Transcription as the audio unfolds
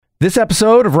This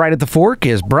episode of Right at the Fork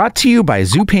is brought to you by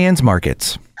Zupan's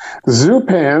Markets.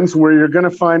 Zupan's, where you're going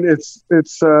to find it's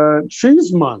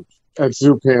Cheese Month at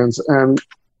Zupan's, and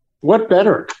what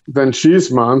better than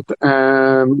Cheese Month?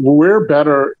 And we're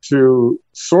better to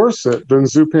source it than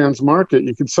Zupan's Market.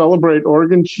 You can celebrate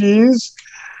Oregon cheese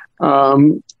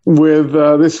with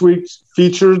this week's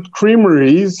featured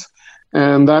creameries,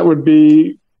 and that would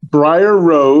be Briar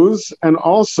Rose, and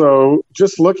also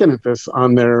just looking at this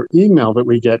on their email that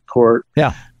we get, Court.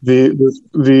 Yeah,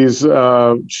 these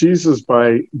cheeses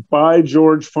by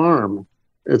George Farm.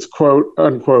 It's quote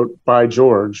unquote by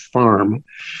George Farm.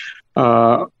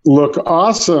 Look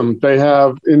awesome. They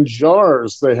have in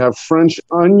jars. They have French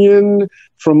onion,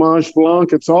 fromage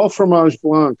blanc. It's all fromage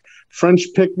blanc. French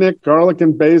picnic, garlic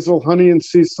and basil, honey and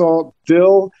sea salt,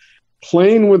 dill,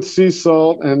 plain with sea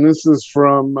salt, and this is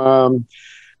from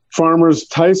farmers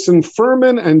Tyson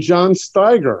Furman and John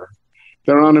Steiger.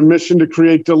 They're on a mission to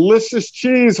create delicious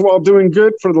cheese while doing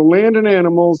good for the land and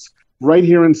animals right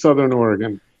here in Southern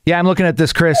Oregon. Yeah, I'm looking at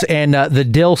this, Chris, and the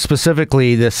dill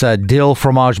specifically, this dill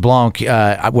fromage blanc.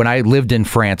 When I lived in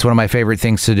France, one of my favorite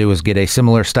things to do was get a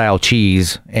similar style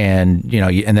cheese, and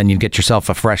and then you get yourself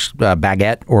a fresh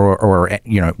baguette or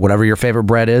whatever your favorite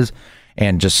bread is,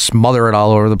 and just smother it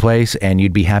all over the place, and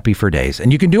you'd be happy for days.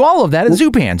 And you can do all of that at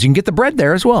Zupan's. You can get the bread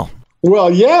there as well. Well,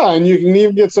 yeah, and you can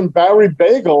even get some Bowery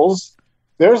bagels.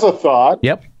 There's a thought.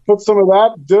 Yep. Put some of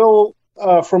that dill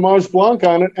fromage blanc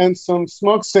on it and some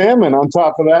smoked salmon on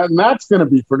top of that, and that's going to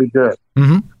be pretty good.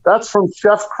 Mm-hmm. That's from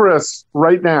Chef Chris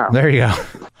right now. There you go.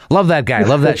 Love that guy.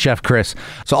 Love that Chef Chris.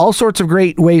 So all sorts of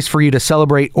great ways for you to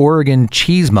celebrate Oregon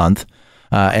Cheese Month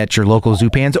at your local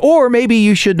Zupan's, or maybe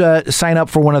you should sign up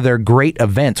for one of their great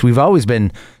events. We've always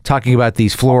been talking about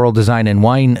these floral design and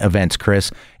wine events,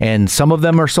 Chris, and some of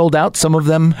them are sold out. Some of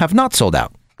them have not sold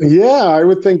out. Yeah, I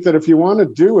would think that if you want to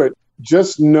do it,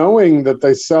 just knowing that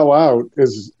they sell out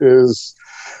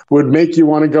would make you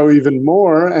want to go even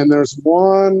more. And there's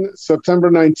one September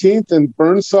 19th in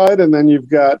Burnside, and then you've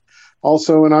got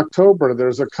also in October.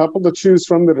 There's a couple to choose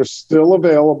from that are still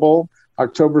available.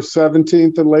 October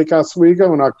 17th in Lake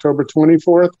Oswego and October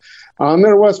 24th on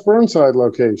their West Burnside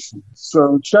location.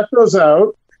 So check those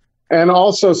out. And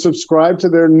also subscribe to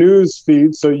their news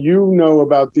feed so you know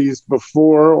about these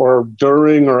before or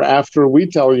during or after we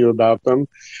tell you about them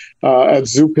at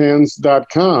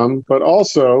zupans.com. But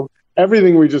also,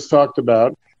 everything we just talked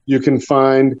about, you can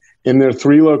find in their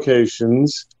three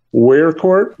locations. Where,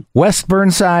 Court? West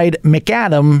Burnside,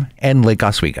 McAdam, and Lake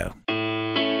Oswego.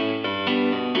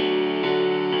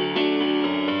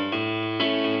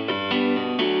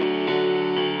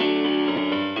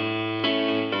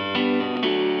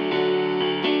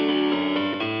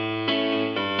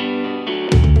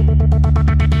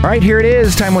 All right, here it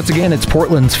is. Time once again. It's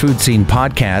Portland's Food Scene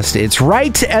Podcast. It's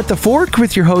Right at the Fork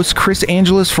with your host, Chris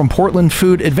Angeles from Portland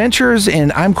Food Adventures,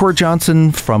 and I'm Court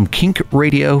Johnson from Kink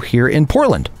Radio here in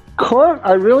Portland. Court,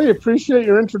 I really appreciate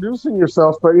your introducing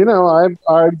yourself, but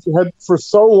I had for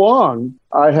so long,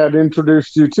 I had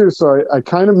introduced you too, so I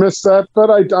kind of missed that, but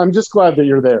I'm just glad that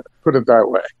you're there, put it that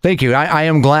way. Thank you. I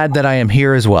am glad that I am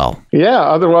here as well. Yeah,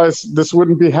 otherwise this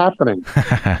wouldn't be happening.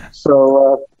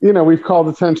 So, we've called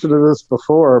attention to this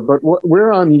before, but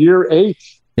we're on year 8.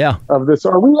 Yeah. Of this.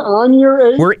 Are we on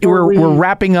year 8? We're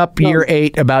wrapping up year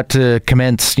 8, about to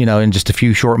commence, in just a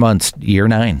few short months, year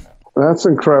 9. That's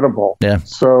incredible. Yeah.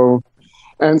 So,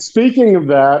 and speaking of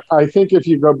that, I think if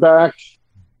you go back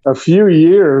a few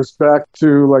years, back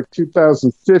to like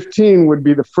 2015 would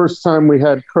be the first time we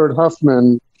had Kurt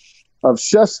Huffman of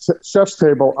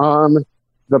ChefStable on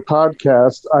the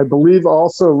podcast. I believe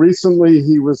also recently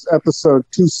he was episode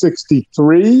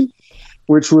 263,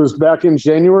 which was back in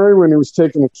January when he was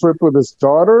taking a trip with his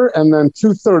daughter. And then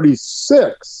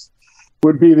 236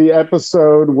 would be the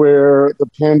episode where the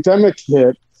pandemic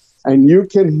hit. And you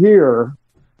can hear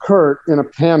Kurt in a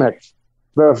panic.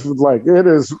 It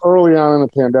is early on in the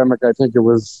pandemic. I think it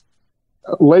was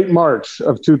late March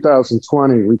of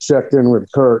 2020. We checked in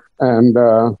with Kurt, and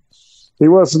he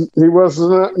was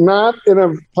not in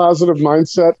a positive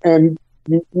mindset, and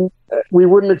we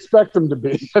wouldn't expect him to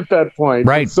be at that point.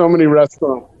 Right. So many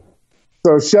restaurants.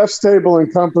 So ChefStable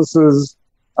encompasses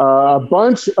a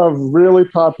bunch of really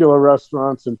popular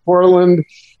restaurants in Portland.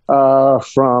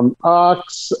 From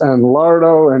Ox and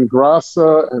Lardo and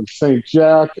Grassa and St.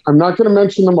 Jack. I'm not going to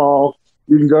mention them all.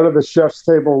 You can go to the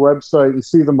ChefStable website and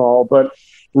see them all. But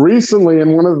recently,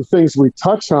 and one of the things we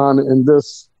touch on in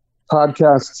this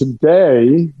podcast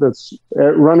today, that's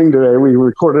running today, we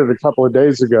recorded a couple of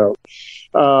days ago,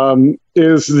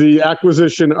 is the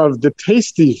acquisition of the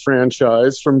Tasty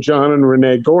franchise from John and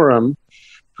Renee Gorham,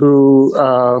 who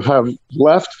have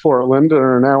left Portland and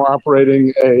are now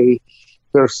operating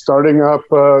they're starting up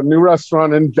a new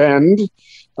restaurant in Bend.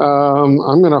 I'm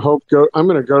going to go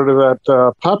to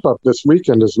that pop-up this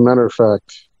weekend, as a matter of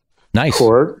fact. Nice.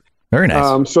 Court. Very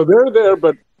nice. So they're there,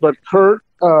 but Kurt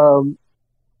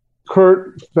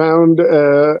found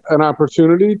an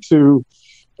opportunity to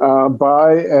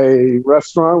buy a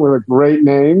restaurant with a great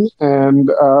name, and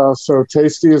so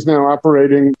Tasty is now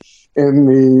operating in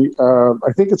the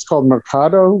I think it's called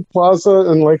Mercado Plaza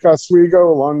in Lake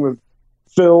Oswego, along with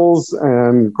Phil's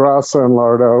and Grassa and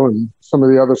Lardo and some of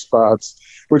the other spots,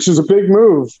 which is a big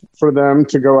move for them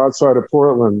to go outside of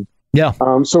Portland. Yeah.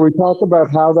 So we talk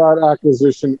about how that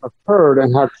acquisition occurred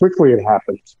and how quickly it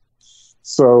happened.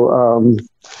 So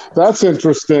that's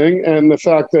interesting, and the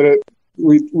fact that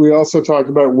we also talk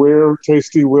about where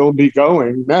Tasty will be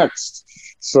going next.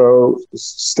 So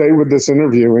stay with this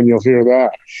interview and you'll hear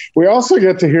that. We also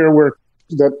get to hear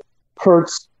that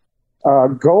Kurt's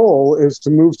goal is to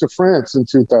move to France in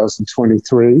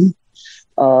 2023.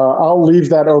 I'll leave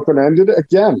that open-ended.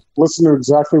 Again, listen to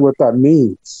exactly what that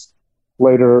means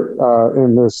later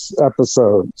in this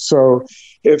episode. So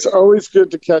it's always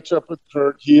good to catch up with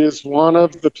Kurt. He is one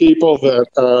of the people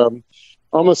that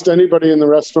almost anybody in the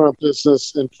restaurant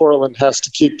business in Portland has to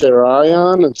keep their eye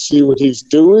on and see what he's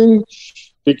doing,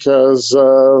 because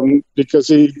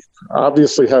he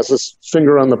obviously has his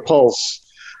finger on the pulse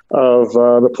of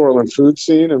the Portland food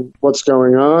scene and what's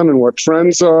going on and what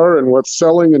trends are and what's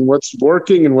selling and what's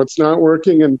working and what's not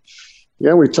working. And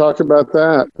yeah, we talk about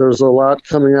that. There's a lot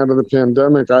coming out of the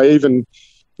pandemic. I even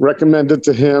recommended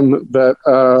to him that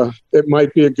it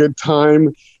might be a good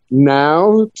time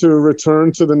now to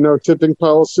return to the no tipping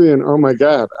policy. And oh my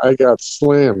God, I got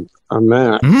slammed on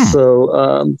that.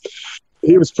 So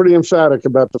he was pretty emphatic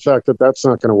about the fact that that's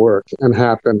not going to work and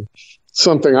happen.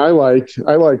 Something I like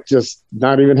just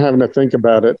not even having to think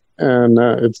about it, and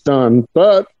it's done,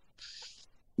 but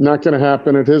not going to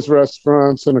happen at his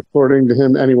restaurants and, according to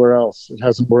him, anywhere else. It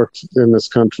hasn't worked in this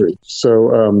country.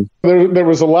 So there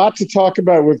was a lot to talk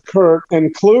about with Kurt,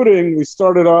 including, we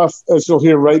started off, as you'll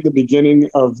hear right at the beginning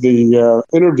of the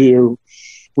interview,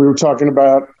 we were talking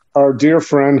about our dear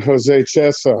friend Jose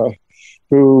Chesa,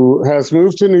 who has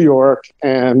moved to New York,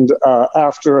 and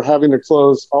after having to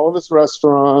close all of his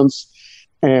restaurants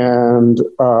and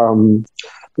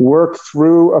work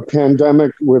through a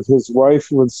pandemic with his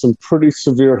wife with some pretty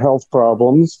severe health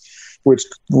problems, which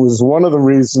was one of the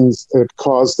reasons it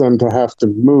caused them to have to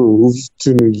move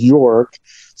to New York.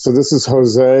 So this is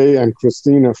Jose and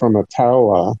Christina from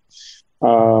Atawa.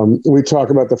 We talk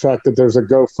about the fact that there's a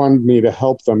GoFundMe to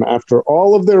help them after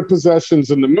all of their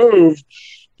possessions in the move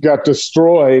got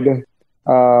destroyed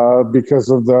because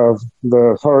of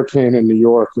the hurricane in New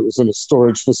York. It was in a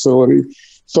storage facility.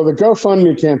 So the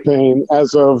GoFundMe campaign,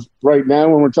 as of right now,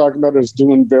 when we're talking about it, is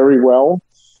doing very well.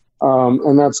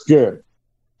 And that's good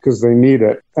because they need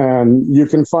it. And you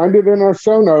can find it in our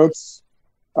show notes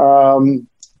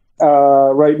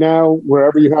right now,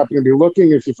 wherever you happen to be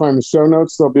looking. If you find the show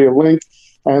notes, there'll be a link.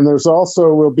 And there's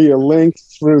also will be a link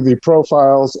through the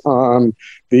profiles on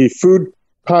the Food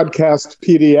Podcast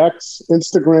PDX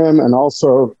Instagram, and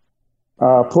also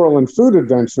Portland Food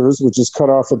Adventures, which is cut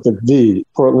off at the V,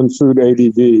 Portland Food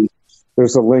ADV.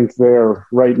 There's a link there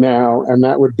right now, and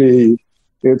that would be,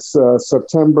 it's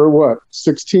September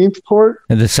 16th, Court?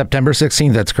 The September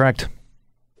 16th, that's correct.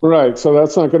 Right, so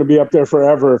that's not going to be up there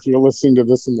forever if you're listening to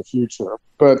this in the future.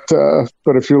 But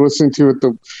if you're listening to it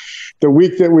the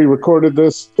week that we recorded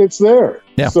this, it's there.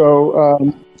 Yeah.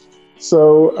 So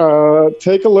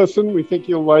take a listen. We think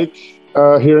you'll like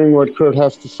hearing what Kurt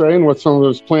has to say and what some of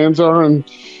his plans are and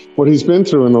what he's been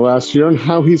through in the last year and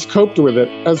how he's coped with it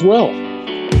as well.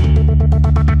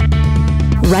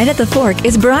 Right at the Fork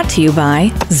is brought to you by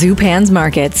Zupan's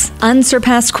Markets.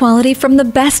 Unsurpassed quality from the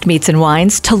best meats and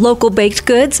wines to local baked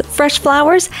goods, fresh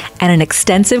flowers, and an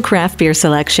extensive craft beer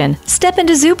selection. Step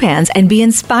into Zupan's and be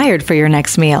inspired for your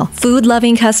next meal.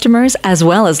 Food-loving customers as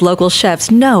well as local chefs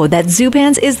know that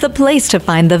Zupan's is the place to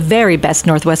find the very best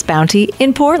Northwest bounty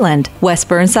in Portland, West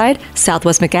Burnside,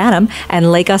 Southwest McAdam,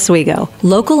 and Lake Oswego.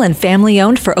 Local and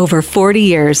family-owned for over 40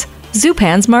 years.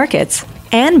 Zupan's Markets.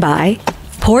 And by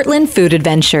Portland Food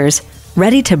Adventures.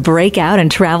 Ready to break out and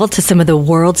travel to some of the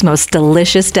world's most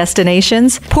delicious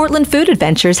destinations? Portland Food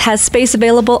Adventures has space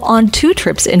available on 2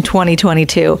 trips in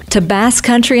 2022 to Basque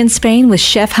Country in Spain with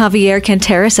Chef Javier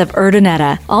Canteras of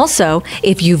Urdaneta. Also,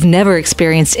 if you've never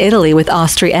experienced Italy with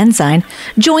Austria Ensign,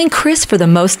 join Chris for the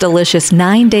most delicious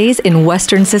 9 days in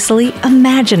Western Sicily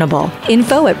imaginable.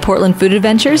 Info at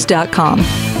portlandfoodadventures.com.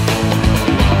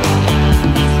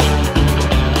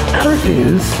 Kurt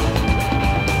is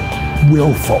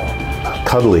willful,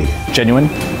 cuddly, genuine,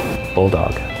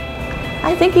 bulldog.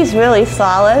 I think he's really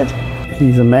solid.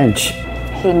 He's a mensch.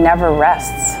 He never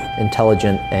rests.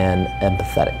 Intelligent and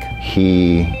empathetic.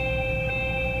 He's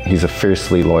a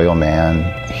fiercely loyal man.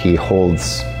 He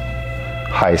holds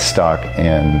high stock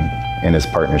in his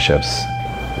partnerships.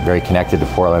 Very connected to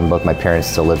Portland. Both my parents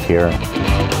still live here.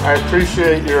 I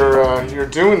appreciate your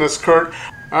doing this, Kurt.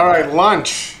 All right,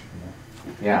 lunch.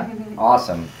 Yeah,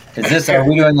 awesome. Are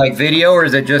we doing like video or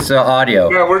is it just audio?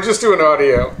 No, we're just doing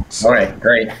audio. So. All right,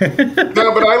 great.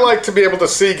 No, but I like to be able to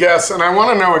see guests, and I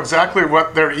want to know exactly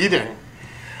what they're eating.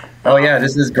 Oh yeah,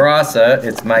 this is grassa.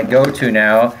 It's my go-to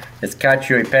now. It's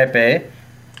cacio e pepe.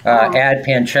 Add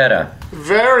pancetta.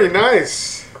 Very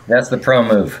nice. That's the pro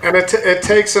move. And it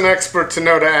takes an expert to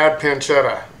know to add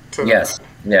pancetta. Yes.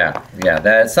 Yeah. That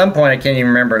at some point I can't even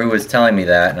remember who was telling me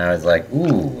that, and I was like,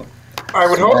 ooh. I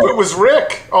would hope it was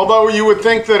Rick. Although you would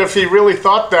think that if he really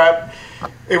thought that,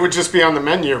 it would just be on the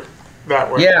menu that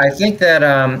way. Yeah, I think that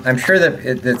I'm sure that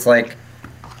it's like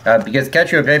because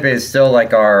cacio e pepe is still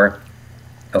like our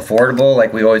affordable.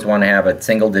 Like we always want to have a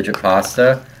single-digit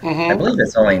pasta. Mm-hmm. I believe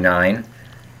it's only $9,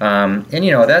 and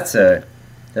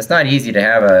that's not easy to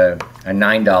have a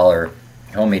 $9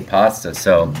 homemade pasta.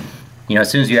 So, as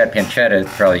soon as you add pancetta, it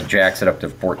probably jacks it up to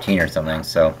 14 or something.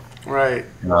 So, right.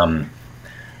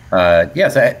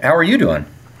 Yes. How are you doing?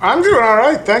 I'm doing all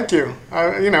right, thank you.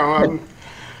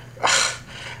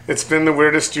 It's been the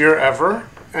weirdest year ever,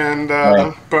 and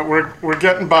right. But we're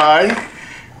getting by.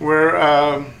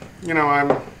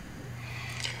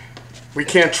 We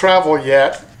can't travel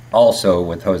yet. Also,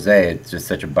 with Jose, it's just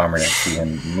such a bummer to see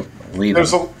him leaving.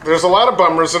 There's a lot of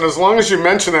bummers, and as long as you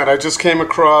mention that, I just came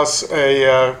across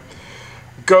a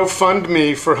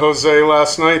GoFundMe for Jose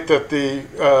last night that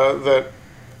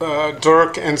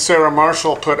Dirk and Sarah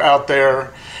Marshall put out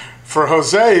there for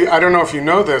Jose. I don't know if you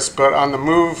know this, but on the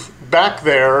move back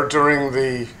there during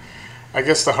the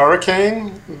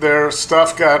hurricane, their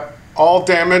stuff got all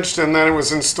damaged, and then it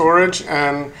was in storage,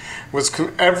 and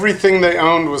everything they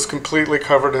owned was completely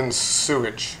covered in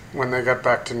sewage when they got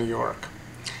back to New York.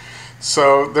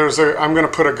 So I'm going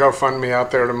to put a GoFundMe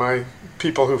out there to my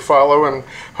people who follow, and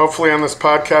hopefully on this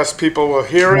podcast people will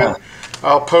hear it.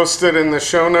 I'll post it in the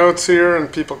show notes here,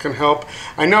 and people can help.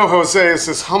 I know Jose is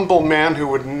this humble man who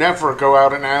would never go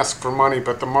out and ask for money,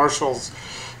 but the Marshalls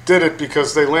did it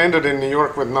because they landed in New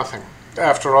York with nothing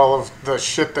after all of the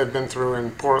shit they've been through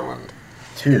in Portland.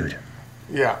 Dude.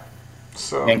 Yeah.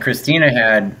 So. And Christina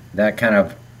had that kind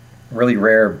of really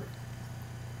rare.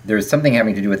 There's something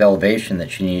having to do with elevation that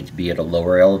she needed to be at a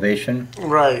lower elevation.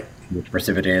 Right. Which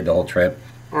precipitated the whole trip.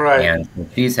 Right. And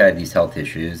she's had these health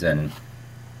issues, and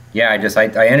I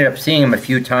ended up seeing him a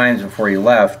few times before he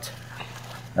left.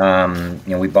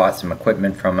 We bought some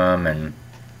equipment from him, and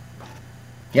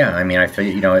I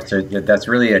feel that's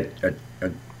really an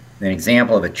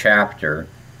example of a chapter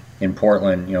in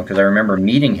Portland. Because I remember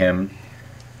meeting him.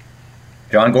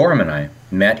 John Gorham and I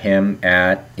met him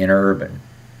at Interurban,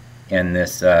 and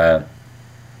this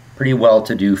pretty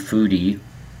well-to-do foodie,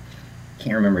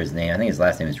 can't remember his name, I think his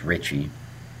last name is Richie.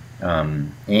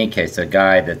 In any case, a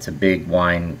guy that's a big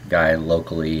wine guy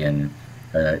locally and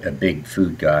a big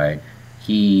food guy,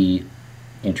 he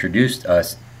introduced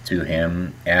us to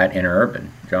him at Interurban,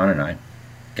 John and I.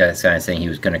 Kind of saying he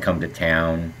was going to come to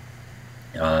town,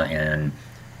 and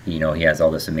he has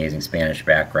all this amazing Spanish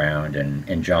background,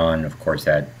 and John, of course,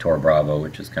 had Toro Bravo,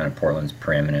 which is kind of Portland's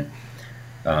preeminent,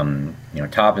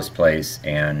 tapas place,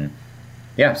 and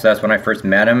so that's when I first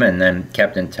met him, and then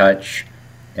kept in touch,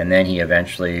 and then he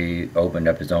eventually opened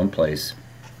up his own place,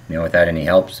 without any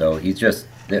help. So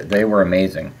they were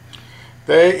amazing.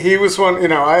 He was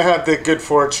one. I had the good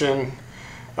fortune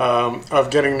of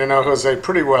getting to know Jose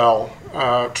pretty well,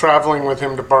 traveling with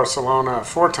him to Barcelona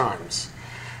 4 times.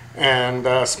 And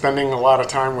spending a lot of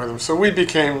time with him. So we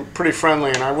became pretty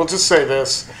friendly, and I will just say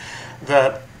this,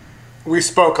 that we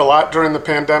spoke a lot during the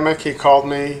pandemic. He called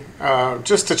me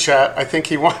just to chat. I think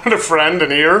he wanted a friend,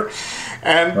 an ear.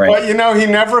 But he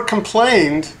never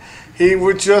complained. He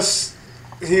would just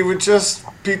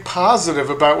be positive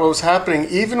about what was happening.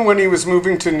 Even when he was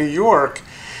moving to New York,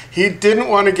 he didn't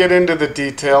want to get into the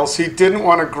details. He didn't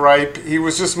want to gripe. He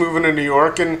was just moving to New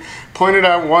York, and pointed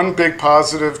out one big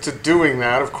positive to doing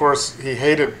that. Of course, he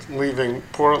hated leaving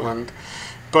Portland,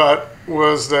 but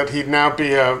was that he'd now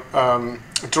be a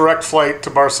direct flight to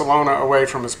Barcelona away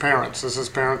from his parents, as his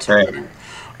parents are getting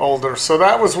older. So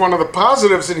that was one of the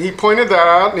positives, and he pointed that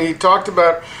out, and he talked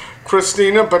about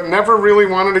Christina, but never really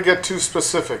wanted to get too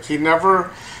specific. He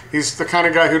never He's the kind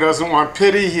of guy who doesn't want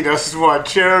pity. He doesn't want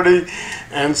charity.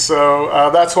 And so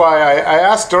that's why I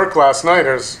asked Dirk last night,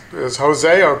 is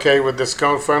Jose okay with this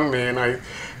GoFundMe? And I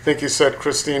think he said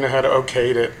Christina had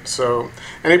okayed it. So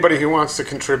anybody who wants to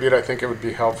contribute, I think it would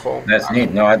be helpful. That's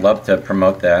neat. No, I'd love to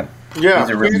promote that. Yeah. He's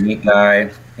a really neat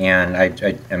guy. And I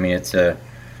mean, it's a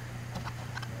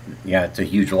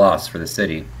huge loss for the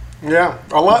city. Yeah,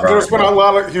 there's been a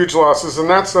lot of huge losses, and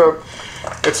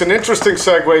it's an interesting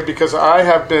segue, because I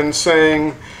have been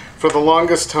saying for the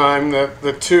longest time that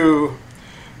the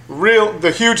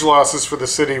huge losses for the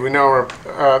city we know are,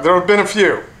 there have been a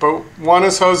few, but one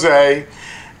is Jose,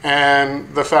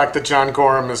 and the fact that John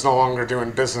Gorham is no longer doing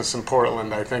business in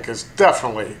Portland, I think, is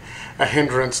definitely a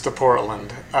hindrance to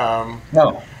Portland.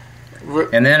 No.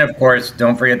 And then, of course,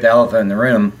 don't forget the elephant in the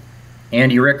room,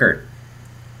 Andy Rickard.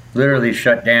 Literally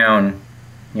shut down,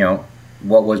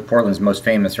 what was Portland's most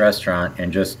famous restaurant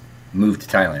and just moved to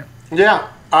Thailand. Yeah,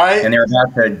 and they're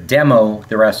about to demo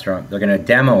the restaurant. They're going to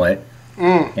demo it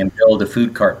and build a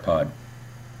food cart pod.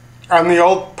 On the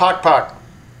old Pak Pak.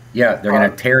 Yeah, they're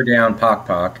going to tear down Pak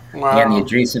Pak and the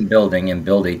adjacent building and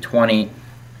build a 20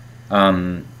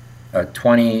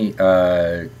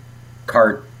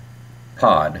 cart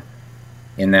pod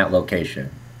in that location,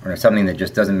 or something that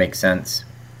just doesn't make sense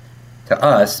to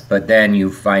us. But then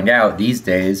you find out these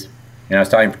days, and I was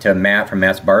talking to Matt from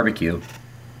Matt's Barbecue,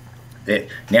 that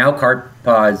now cart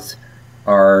pods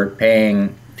are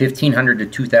paying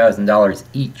 $1,500 to $2,000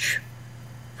 each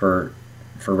for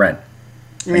rent.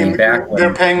 You mean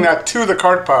they're paying that to the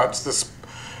cart pods?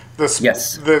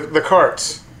 Yes. The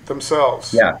carts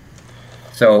themselves. Yeah.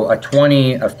 So a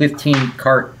 15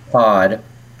 cart pod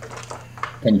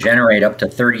can generate up to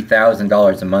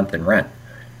 $30,000 a month in rent.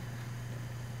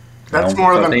 That's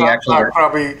more than Pak Pak,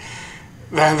 probably.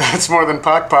 That's more than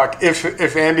Pak Pak.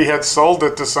 If Andy had sold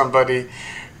it to somebody,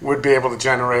 would be able to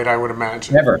generate, I would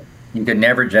imagine. Never. You could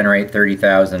never generate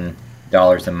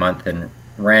 $30,000 a month in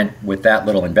rent with that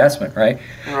little investment, right?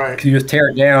 Right. You just tear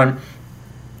it down,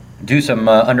 do some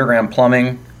underground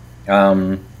plumbing,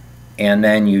 and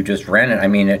then you just rent it. I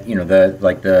mean,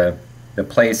 the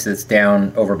place that's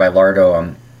down over by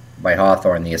Lardo, by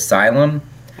Hawthorne, the Asylum.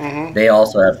 Mm-hmm. They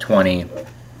also have 20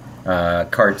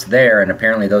 carts there, and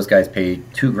apparently those guys pay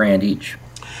 $2,000 each.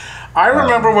 I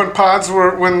remember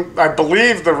when I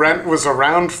believe the rent was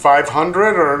around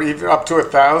 500 or even up to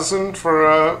 1,000 for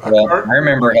a cart. I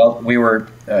remember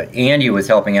Andy was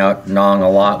helping out Nong a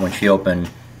lot when she opened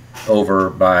over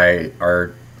by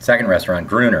our second restaurant,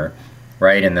 Gruner,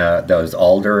 right in those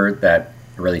Alder, that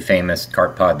really famous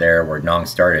cart pod there where Nong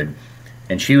started.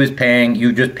 And she was paying,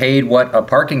 you just paid what a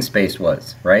parking space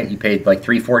was, right? You paid like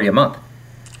 $340 a month.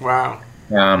 Wow.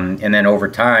 And then over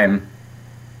time,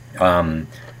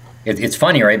 it's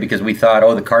funny, right? Because we thought,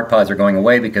 the cart pods are going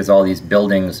away because all these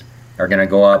buildings are going to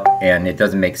go up, and it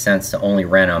doesn't make sense to only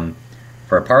rent them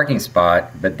for a parking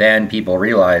spot. But then people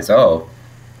realize,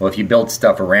 if you build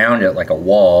stuff around it, like a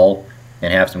wall,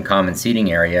 and have some common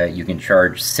seating area, you can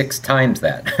charge 6 times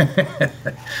that.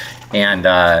 And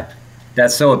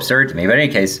that's so absurd to me. But in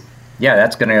any case, I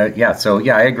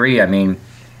agree. I mean,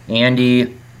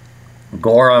 Andy,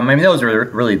 Gorham, those are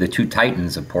really the two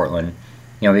titans of Portland,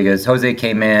 because Jose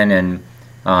came in and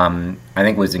I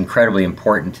think was incredibly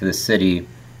important to the city,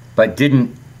 but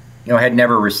had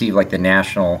never received like the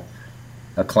national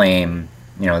acclaim,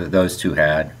 that those two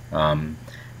had. And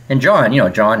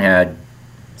John had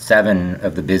 7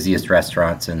 of the busiest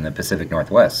restaurants in the Pacific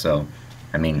Northwest. So,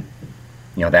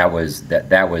 that was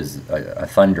a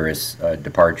thunderous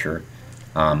departure.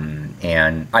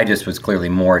 And I just was clearly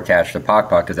more attached to Pak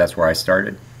Pak because that's where I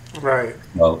started. Right.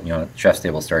 Well,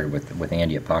 ChefStable started with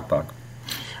Andy at Pak Pak.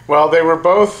 Well, they were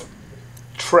both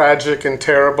tragic and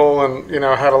terrible, and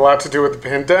had a lot to do with the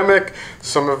pandemic.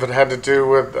 Some of it had to do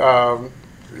with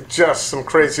just some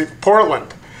crazy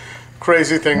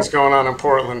things going on in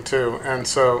Portland too. And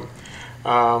so,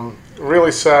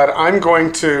 really sad. I'm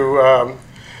going to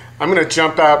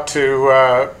jump out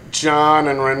to John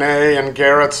and Renee and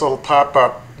Garrett's little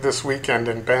pop-up this weekend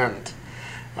in Bend.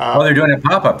 They're doing a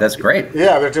pop-up. That's great.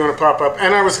 Yeah, they're doing a pop-up.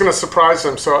 And I was going to surprise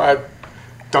them, so I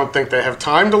don't think they have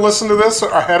time to listen to this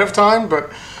ahead of time,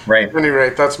 but at any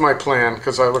rate, that's my plan,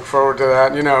 because I look forward to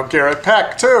that. Garrett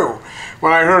Peck, too,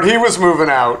 when I heard he was moving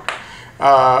out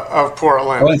of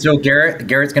Portland. Oh, and so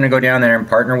Garrett's going to go down there and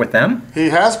partner with them? He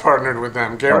has partnered with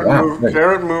them.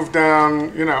 Garrett moved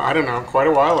down, I don't know, quite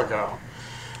a while ago.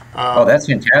 That's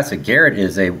fantastic. Garrett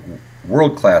is a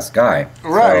world-class guy.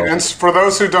 Right, and for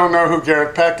those who don't know who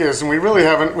Garrett Peck is, and we've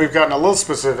gotten a little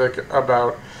specific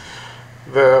about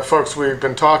the folks we've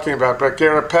been talking about, but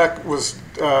Garrett Peck was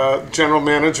general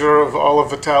manager of all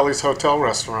of Vitaly's hotel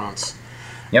restaurants.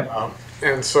 Yep.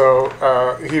 And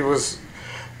so he was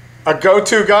a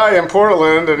go-to guy in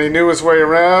Portland, and he knew his way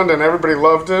around, and everybody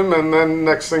loved him. And then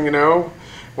next thing you know,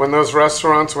 when those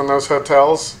hotel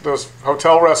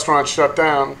restaurants shut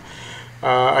down,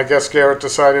 I guess Garrett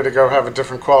decided to go have a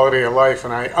different quality of life.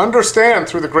 And I understand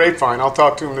through the grapevine, I'll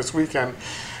talk to him this weekend,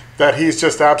 that he's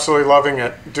just absolutely loving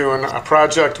it, doing a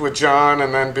project with John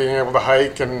and then being able to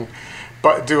hike and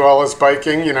do all his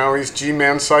biking. You know, he's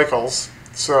G-Man Cycles.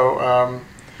 So.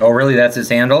 Oh, really? That's his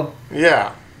handle?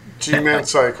 Yeah, G-Man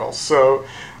Cycles. So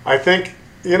I think,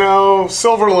 you know,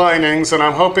 silver linings, and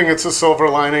I'm hoping it's a silver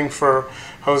lining for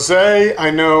Jose. I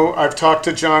know I've talked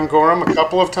to John Gorham a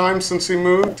couple of times since he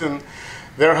moved, and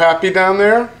they're happy down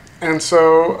there. And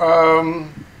so,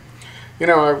 you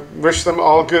know, I wish them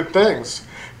all good things.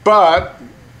 But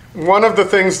one of the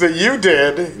things that you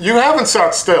did, you haven't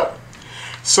sat still.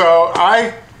 So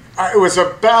it was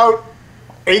about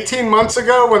 18 months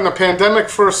ago when the pandemic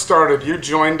first started, you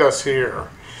joined us here.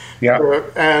 Yeah.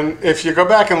 And if you go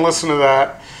back and listen to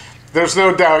that, there's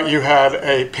no doubt you had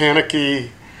a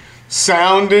panicky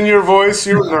sound in your voice.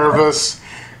 You were nervous,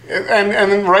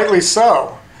 and rightly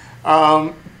so.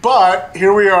 But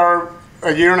here we are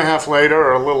a year and a half later,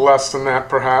 or a little less than that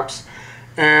perhaps,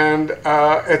 and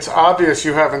it's obvious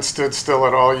you haven't stood still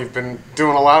at all. You've been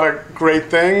doing a lot of great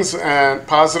things and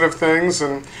positive things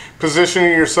and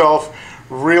positioning yourself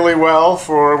really well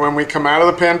for when we come out of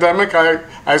the pandemic.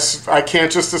 I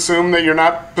can't just assume that you're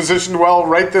not positioned well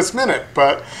right this minute,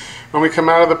 but when we come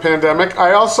out of the pandemic,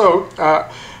 I also,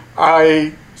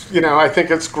 I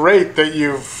think it's great that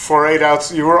you've forayed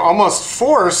out. You were almost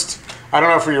forced, I don't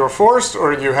know if you were forced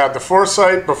or you had the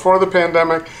foresight before the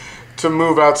pandemic to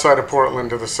move outside of Portland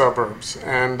to the suburbs.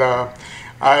 And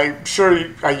I'm sure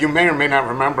you may or may not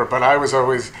remember, but I was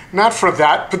always, not for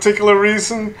that particular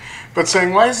reason, but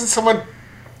saying, why isn't someone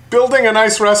building a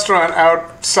nice restaurant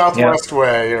out Southwest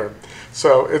way?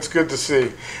 So it's good to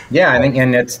see. Yeah, I think,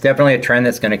 and it's definitely a trend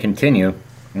that's going to continue,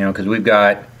 you know, because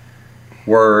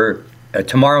we're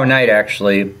tomorrow night,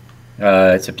 actually,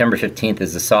 September 15th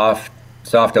is the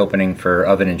soft opening for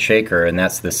Oven and Shaker, and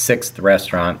that's the 6th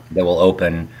restaurant that will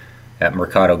open at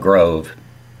Mercado Grove.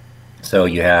 So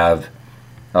you have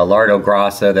Lardo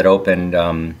Grassa that opened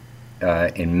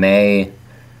in May,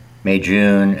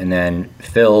 June, and then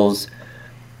Phil's,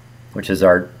 which is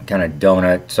our kind of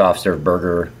donut soft serve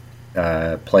burger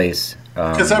place.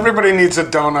 Because everybody needs a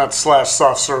donut /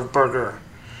 soft serve burger.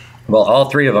 Well, all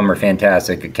three of them are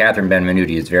fantastic. Catherine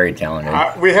Ben-Menuti is very talented.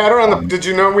 We had her on the. Did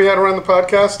you know we had her on the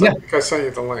podcast? Yeah. I think I sent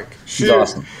you the link. She's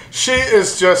awesome. She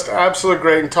is just absolutely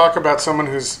great. And talk about someone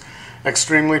who's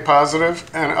extremely positive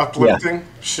and uplifting.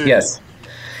 Yeah. Yes.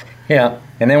 Yeah.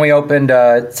 And then we opened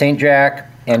St. Jack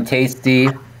and Tasty,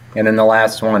 and then the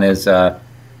last one is Oven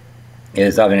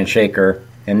and Shaker.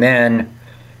 And then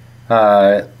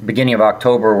beginning of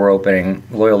October, we're opening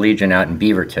Loyal Legion out in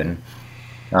Beaverton,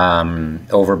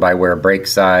 over by where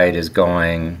Breakside is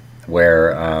going, where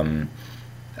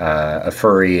A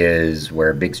Furry is,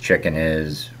 where Big's Chicken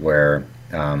is, where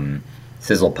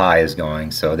Sizzle Pie is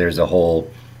going. So there's a whole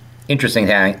interesting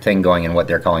thing going in what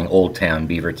they're calling Old Town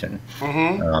Beaverton.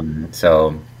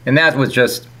 Mm-hmm. And that was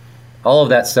just all of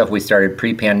that stuff we started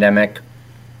pre-pandemic.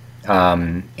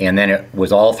 And then it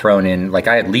was all thrown in, like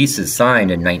I had leases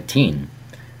signed in 19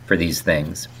 for these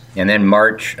things. And then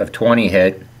March of 20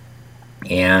 hit,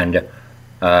 and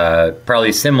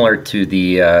probably similar to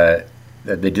the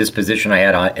disposition I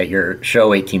had at your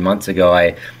show 18 months ago,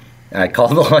 I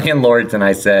called the landlords and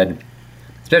I said,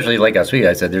 especially Lake Oswego,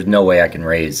 I said, there's no way I can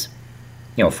raise,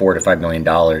 $4 to $5 million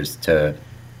to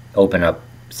open up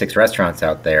 6 restaurants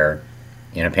out there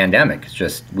in a pandemic. It's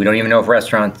just, we don't even know if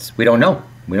restaurants, we don't know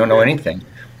anything.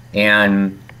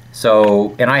 And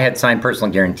so, and I had signed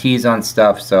personal guarantees on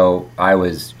stuff. So I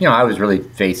was really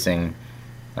facing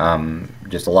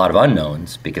just a lot of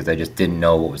unknowns because I just didn't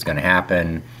know what was going to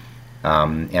happen.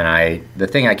 And the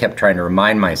thing I kept trying to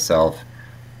remind myself,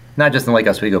 not just in Lake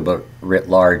Oswego, but writ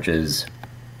large, is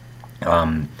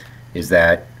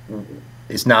that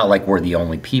it's not like we're the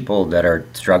only people that are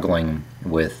struggling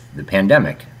with the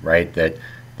pandemic, right? That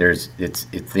it's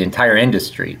the entire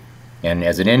industry. And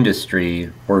as an industry,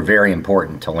 we're very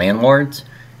important to landlords.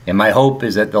 And my hope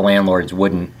is that the landlords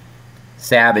wouldn't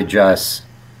savage us,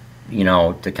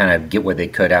 to kind of get what they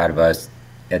could out of us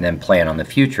and then plan on the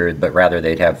future, but rather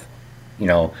they'd have,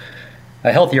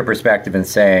 a healthier perspective in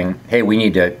saying, hey, we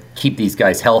need to keep these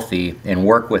guys healthy and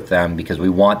work with them because we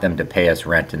want them to pay us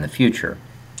rent in the future.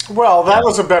 Well, that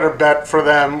was a better bet for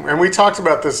them, and we talked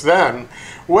about this then.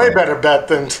 Way better bet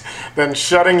than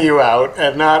shutting you out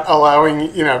and not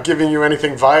allowing, giving you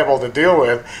anything viable to deal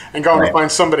with, and going to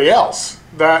find somebody else.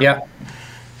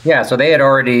 Yeah. So they had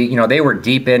already, they were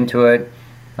deep into it,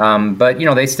 but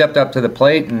they stepped up to the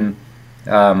plate and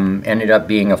ended up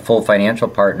being a full financial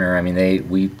partner. I mean,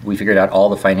 we figured out all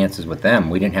the finances with them.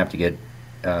 We didn't have to get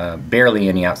barely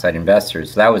any outside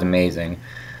investors, so that was amazing.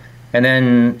 And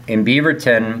then in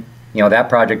Beaverton, that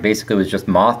project basically was just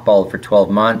mothballed for 12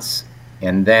 months.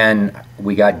 And then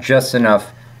we got just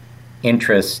enough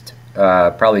interest,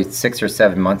 probably 6 or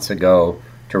 7 months ago,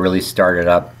 to really start it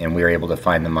up, and we were able to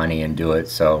find the money and do it.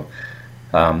 So,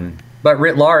 but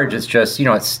writ large, it's just,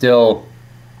 it's still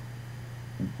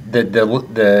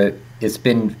it's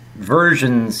been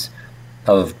versions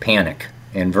of panic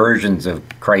and versions of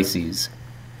crises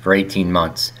for 18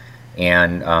 months.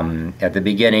 And at the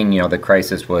beginning, the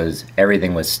crisis was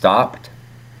everything was stopped,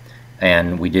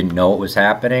 and we didn't know what was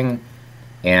happening,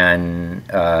 and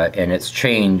it's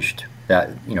changed. That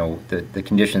the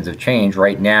conditions have changed.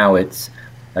 Right now, it's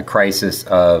a crisis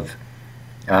of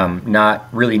not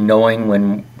really knowing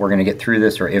when we're going to get through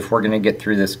this or if we're going to get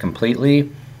through this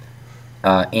completely,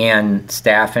 and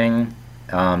staffing,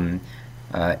 and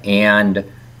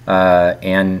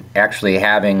actually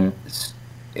having.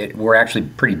 We're actually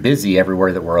pretty busy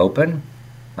everywhere that we're open,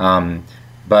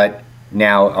 but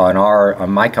now on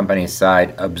my company's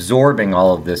side, absorbing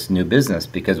all of this new business,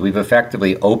 because we've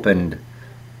effectively opened,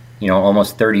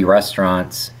 almost 30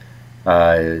 restaurants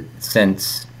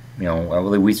since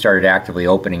we started actively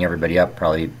opening everybody up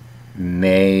probably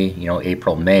May,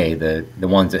 April, May, the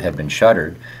ones that have been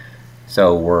shuttered.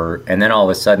 So and then all of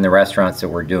a sudden the restaurants that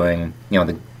we're doing,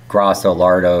 the Grasso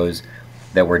Lardos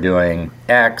that we're doing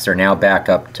X are now back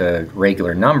up to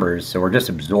regular numbers. So we're just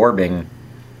absorbing,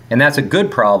 and that's a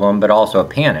good problem, but also a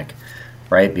panic,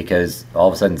 right? Because all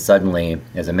of a sudden, suddenly,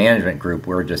 as a management group,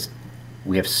 we're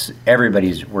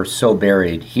so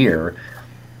buried here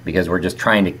because we're just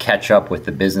trying to catch up with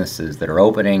the businesses that are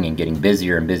opening and getting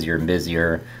busier and busier and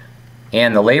busier.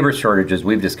 And the labor shortages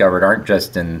we've discovered aren't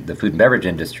just in the food and beverage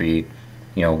industry.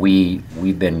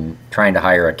 We've been trying to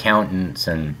hire accountants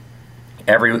and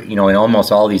in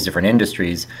almost all these different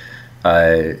industries,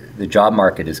 the job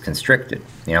market is constricted,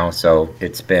 so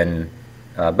it's been,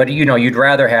 but you'd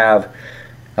rather have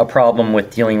a problem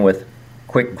with dealing with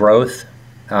quick growth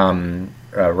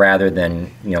rather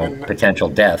than, potential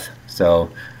death. So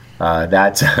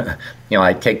that's,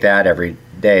 I take that every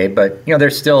day, but,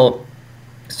 there's still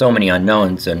so many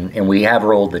unknowns, and we have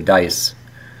rolled the dice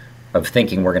of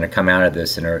thinking we're going to come out of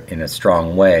this in a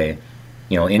strong way,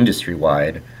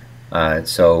 industry-wide.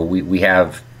 So we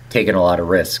have taken a lot of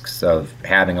risks of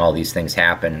having all these things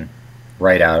happen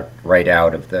right out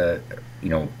of the,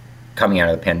 coming out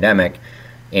of the pandemic.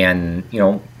 And,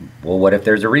 what if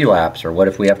there's a relapse, or what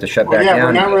if we have to shut back down?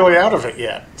 We're not really out of it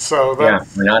yet. So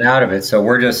we're not out of it. So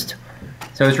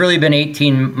so it's really been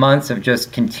 18 months of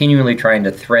just continually trying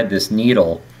to thread this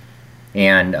needle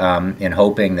and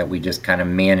hoping that we just kind of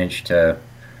manage to,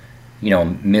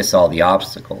 miss all the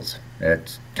obstacles.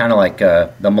 It's kind of like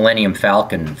the Millennium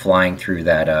Falcon flying through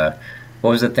that.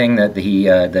 What was the thing that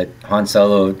that Han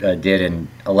Solo did in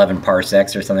 11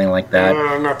 parsecs or something like that?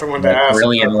 Not the one to ask.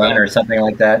 Brilliant one or something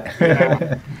like that.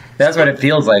 Yeah. That's what it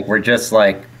feels like. We're just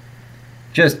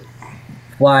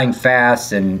flying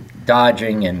fast and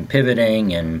dodging and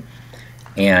pivoting and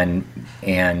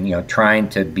trying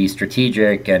to be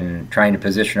strategic and trying to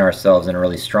position ourselves in a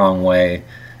really strong way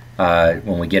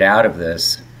when we get out of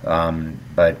this.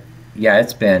 But yeah,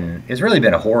 it's really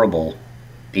been a horrible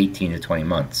 18 to 20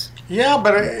 months. Yeah,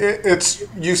 but it's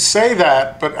you say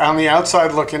that, but on the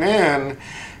outside looking in,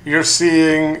 you're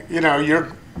seeing,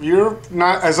 you're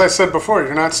not, as I said before,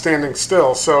 you're not standing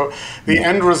still. So the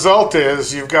end result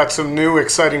is you've got some new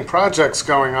exciting projects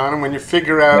going on, and when you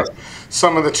figure out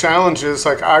some of the challenges,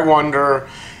 like I wonder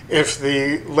if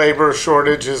the labor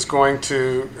shortage is going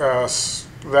to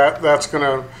that's going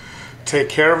to take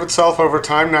care of itself over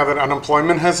time now that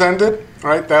unemployment has ended,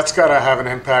 right? That's got to have an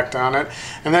impact on it.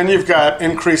 And then you've got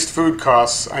increased food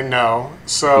costs, I know.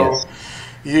 So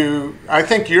I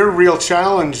think your real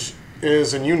challenge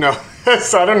is, and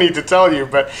this, I don't need to tell you,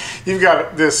 but you've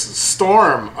got this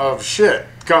storm of shit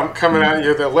coming at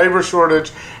you, the labor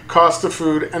shortage, cost of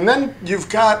food, and then you've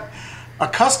got a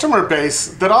customer base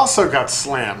that also got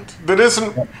slammed, that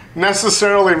isn't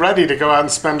necessarily ready to go out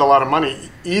and spend a lot of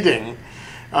money eating.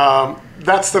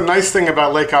 That's the nice thing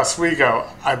about Lake Oswego,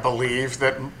 I believe,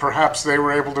 that perhaps they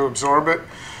were able to absorb it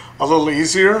a little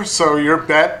easier. So your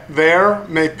bet there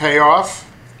may pay off.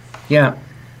 Yeah.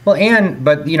 Well,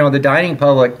 but the dining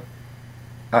public,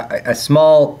 a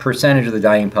small percentage of the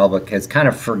dining public has kind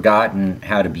of forgotten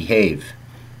how to behave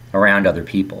around other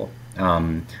people.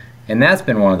 And that's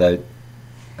been one of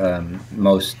the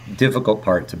most difficult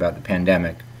parts about the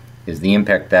pandemic, is the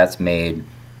impact that's made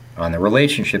on the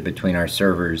relationship between our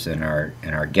servers and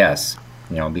our guests,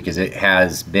 because it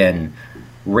has been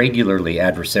regularly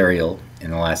adversarial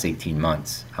in the last 18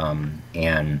 months.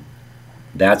 And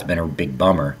that's been a big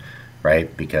bummer,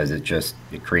 right? Because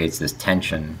it creates this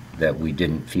tension that we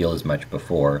didn't feel as much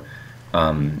before.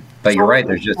 But you're right,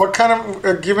 there's just... What kind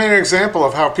of, give me an example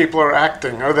of how people are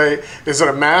acting. Is it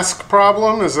a mask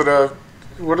problem? Is it a...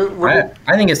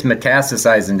 I think it's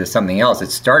metastasized into something else. It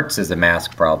starts as a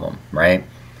mask problem, right?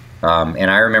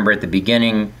 And I remember at the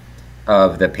beginning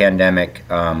of the pandemic,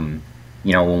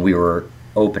 when we were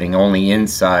opening only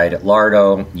inside at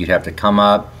Lardo, you'd have to come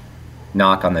up,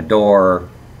 knock on the door.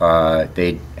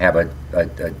 They'd have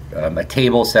a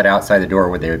table set outside the door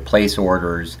where they would place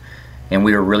orders. And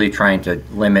we were really trying to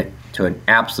limit to an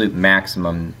absolute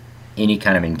maximum any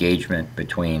kind of engagement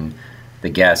between the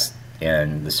guests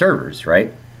and the servers,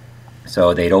 right?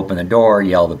 So they'd open the door,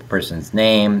 yell the person's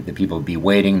name, the people would be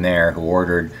waiting there who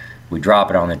ordered, we'd drop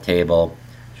it on the table,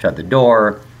 shut the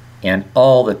door, and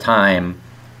all the time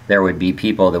there would be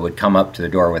people that would come up to the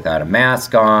door without a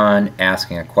mask on,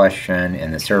 asking a question,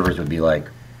 and the servers would be like,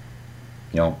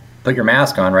 put your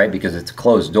mask on, right? Because it's a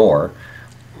closed door.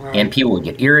 Right. And people would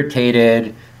get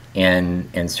irritated,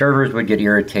 and servers would get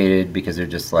irritated because they're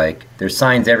just like, there's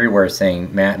signs everywhere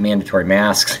saying mandatory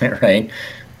masks, right?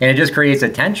 And it just creates a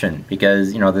tension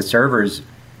because, the servers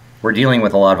were dealing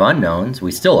with a lot of unknowns.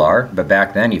 We still are, but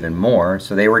back then even more.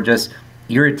 So they were just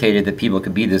irritated that people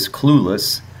could be this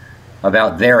clueless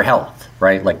about their health,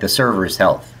 right? Like the server's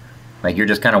health. Like you're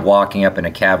just kind of walking up in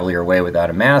a cavalier way without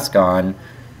a mask on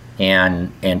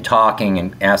and talking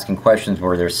and asking questions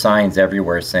where there's signs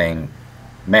everywhere saying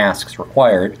masks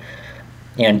required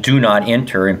and do not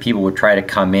enter, and people would try to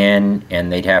come in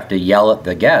and they'd have to yell at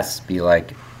the guests, be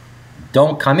like,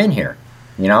 don't come in here,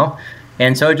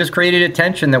 And so it just created a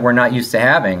tension that we're not used to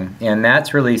having, and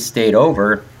that's really stayed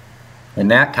over.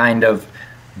 And that kind of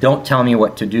don't tell me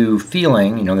what to do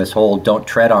feeling, this whole don't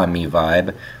tread on me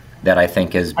vibe that I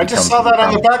think has become... I just saw that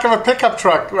on the back of a pickup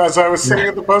truck as I was sitting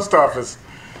at the post office.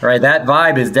 Right, that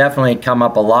vibe has definitely come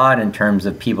up a lot in terms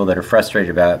of people that are frustrated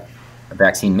about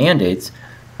vaccine mandates.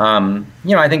 I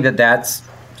think that's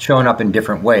shown up in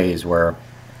different ways where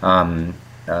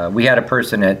we had a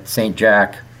person at St.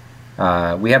 Jack.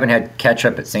 We haven't had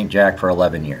ketchup at St. Jack for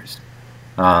 11 years.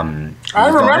 I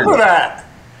remember that.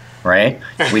 Right?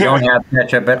 We don't have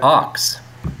ketchup at Ox,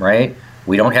 right?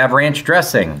 We don't have ranch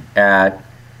dressing at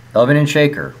Oven and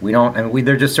Shaker. We don't,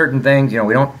 there's just certain things,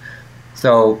 we don't.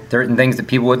 So certain things that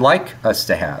people would like us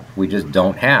to have, we just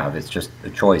don't have. It's just a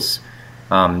choice.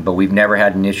 But we've never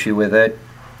had an issue with it.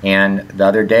 And the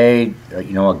other day, a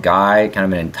guy, kind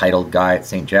of an entitled guy at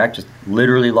St. Jack, just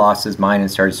literally lost his mind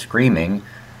and started screaming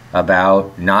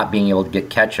about not being able to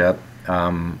get ketchup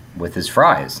with his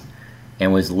fries,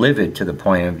 and was livid to the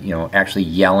point of, actually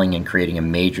yelling and creating a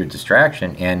major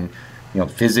distraction and,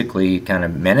 physically kind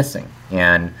of menacing.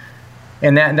 And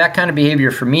that kind of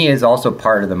behavior for me is also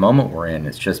part of the moment we're in.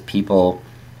 It's just people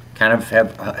kind of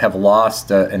have lost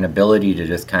an ability to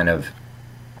just kind of,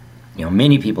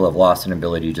 many people have lost an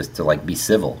ability just to be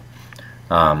civil.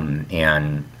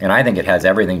 And I think it has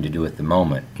everything to do with the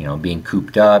moment, being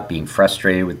cooped up, being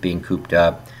frustrated with being cooped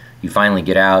up. You finally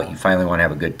get out, you finally want to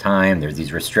have a good time. There's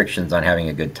these restrictions on having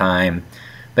a good time.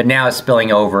 But now it's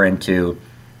spilling over into,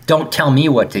 don't tell me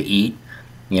what to eat.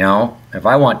 If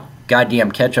I want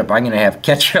goddamn ketchup, I'm going to have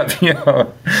ketchup,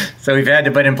 So we've had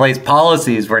to put in place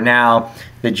policies where now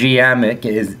the GM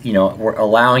is, we're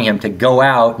allowing him to go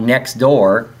out next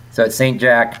door. So at St.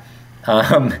 Jack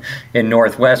in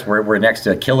Northwest, we're next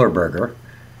to a Killer Burger,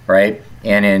 right?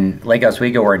 And in Lake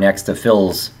Oswego, we're next to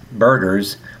Phil's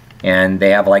Burgers. And they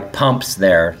have pumps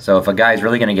there. So if a guy's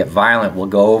really going to get violent, we'll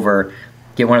go over,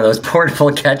 get one of those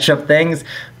portable ketchup things,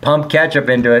 pump ketchup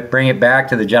into it, bring it back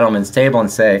to the gentleman's table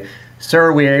and say,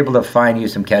 sir, we are able to find you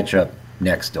some ketchup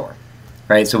next door,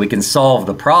 right? So we can solve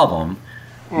the problem.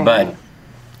 Mm-hmm. But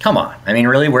come on.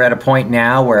 Really, we're at a point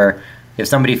now where if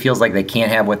somebody feels like they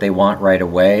can't have what they want right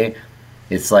away,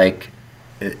 it's like,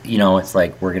 it's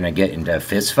like we're going to get into a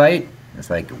fist fight. It's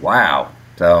like, wow.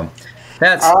 So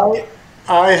that's...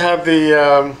 I had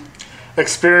the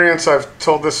experience, I've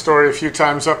told this story a few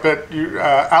times, up at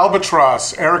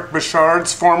Albatross, Eric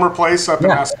Bouchard's former place up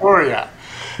in Astoria.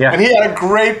 Yeah. And he had a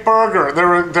great burger.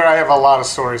 There I have a lot of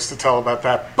stories to tell about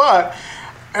that.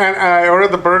 And I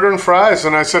ordered the burger and fries,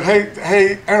 and I said,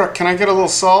 hey, Eric, can I get a little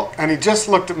salt? And he just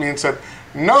looked at me and said,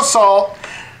 no salt.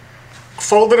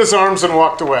 folded his arms and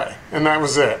walked away, and that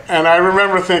was it. And I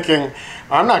remember thinking,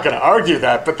 I'm not going to argue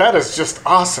that, but that is just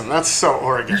awesome. That's so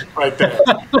Oregon right there.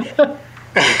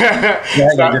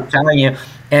 Yeah, I'm telling you.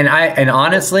 And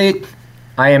honestly,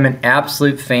 I am an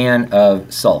absolute fan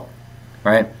of salt,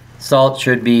 right? Salt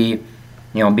should be,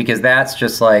 because that's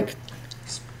just like,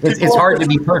 it's hard to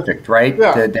be perfect, right?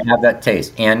 Yeah. To have that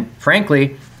taste. And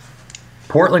frankly,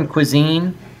 Portland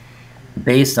cuisine,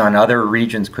 based on other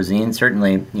regions' cuisine,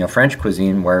 certainly, French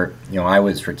cuisine, where, I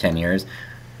was for 10 years,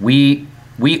 we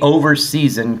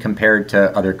over-season compared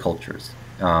to other cultures.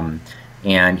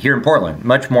 And here in Portland,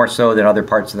 much more so than other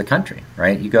parts of the country,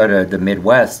 right? You go to the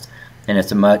Midwest, and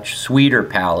it's a much sweeter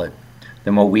palate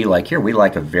than what we like here. We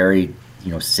like a very,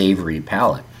 savory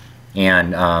palate.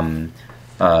 And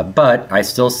but I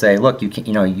still say, look, you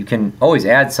can always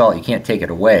add salt. You can't take it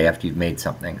away after you've made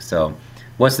something. So,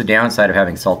 what's the downside of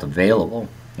having salt available?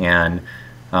 And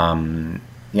but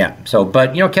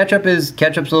ketchup's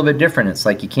a little bit different. It's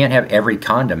like you can't have every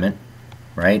condiment,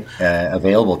 right,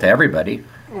 available to everybody.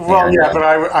 Well, but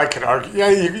I could argue. Yeah,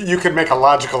 you could make a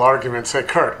logical argument. Say,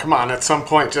 Kurt, come on, at some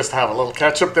point, just have a little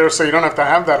ketchup there, so you don't have to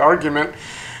have that argument.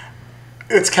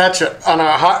 It's ketchup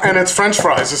and it's French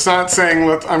fries. It's not saying,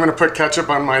 look, I'm going to put ketchup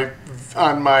on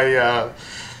my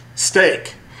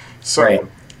steak. So. Right.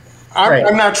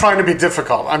 I'm not trying to be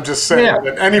difficult. I'm just saying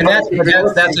that anybody.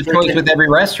 That's a choice with every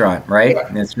restaurant, right? Yeah.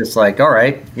 And it's just like, all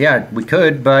right, yeah, we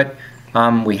could, but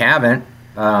we haven't.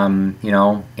 And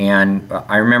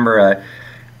I remember a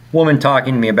woman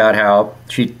talking to me about how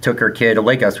she took her kid, a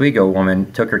Lake Oswego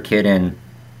woman, took her kid in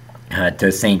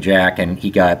to St. Jack, and he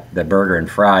got the burger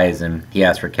and fries, and he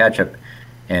asked for ketchup,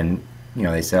 and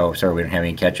they said, "Oh, sorry, we don't have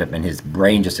any ketchup," and his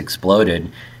brain just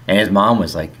exploded, and his mom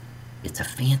was like, "It's a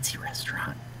fancy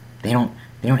restaurant. They don't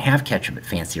have ketchup at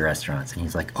fancy restaurants," and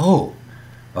he's like, "Oh,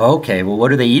 okay. Well, what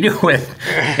do they eat it with?"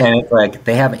 And it's like,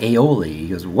 they have aioli. He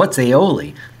goes, "What's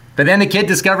aioli?" But then the kid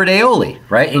discovered aioli,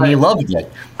 right? And he loved it,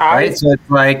 right? So it's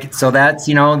like, so that's,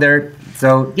 but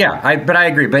I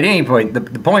agree. But at any point, the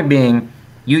point being,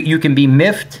 you can be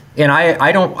miffed, and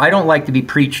I don't like to be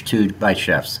preached to by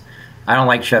chefs. I don't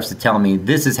like chefs to tell me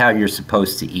this is how you're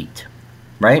supposed to eat,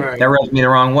 right? That rubs me the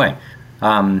wrong way.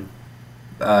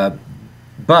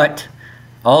 But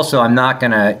also, I'm not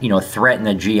going to, threaten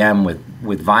a GM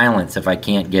with violence if I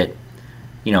can't get,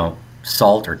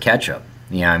 salt or ketchup.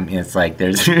 Yeah, it's like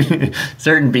there's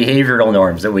certain behavioral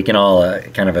norms that we can all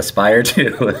kind of aspire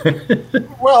to.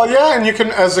 Well, yeah, and you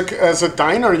can, as a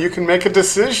diner, you can make a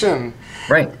decision.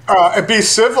 Right. Be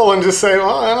civil and just say,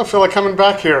 well, I don't feel like coming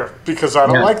back here because I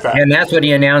don't like that. And that's what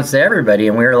he announced to everybody,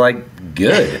 and we were like,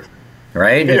 good.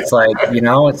 Right? Yeah. It's like,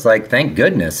 it's like, thank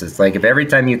goodness. It's like, if every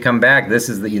time you come back,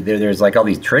 there's like all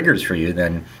these triggers for you,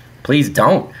 then please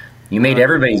don't. You made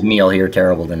everybody's meal here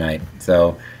terrible tonight.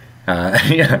 So,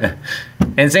 yeah.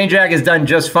 And St. Jack has done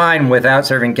just fine without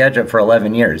serving ketchup for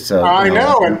 11 years. So I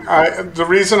know. And the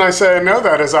reason I say I know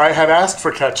that is I had asked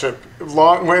for ketchup in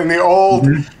the old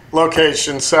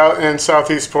location in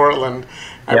Southeast Portland.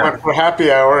 I went for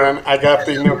happy hour and I got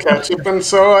the no ketchup, and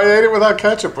so I ate it without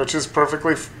ketchup, which is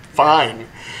perfectly fine.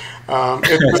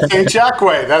 It's the St. Jack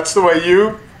way. That's the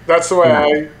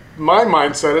way my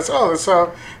mindset is, that's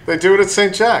how they do it at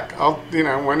St. Jack.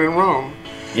 When in Rome,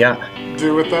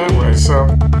 do it that way. So.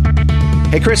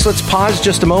 Hey, Chris, let's pause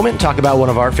just a moment and talk about one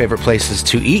of our favorite places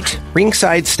to eat,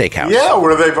 Ringside Steakhouse. Yeah,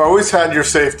 where they've always had your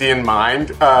safety in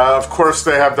mind. Of course,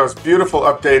 they have those beautiful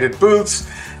updated booths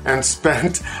and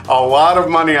spent a lot of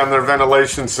money on their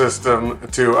ventilation system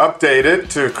to update it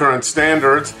to current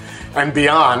standards and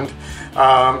beyond.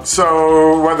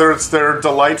 So whether it's their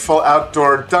delightful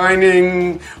outdoor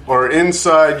dining or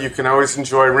inside, you can always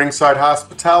enjoy Ringside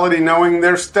hospitality, knowing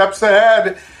they're steps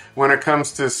ahead when it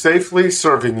comes to safely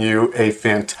serving you a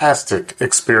fantastic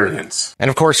experience. And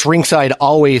of course, Ringside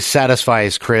always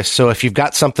satisfies, Chris. So if you've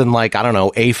got something like,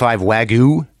 A5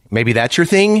 Wagyu, maybe that's your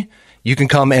thing, you can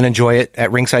come and enjoy it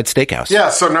at Ringside Steakhouse. Yeah,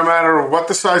 so no matter what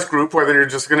the size group, whether you're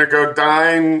just going to go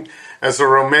dine as a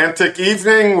romantic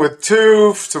evening with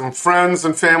 2, some friends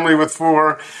and family with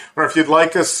 4, or if you'd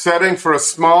like a setting for a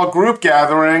small group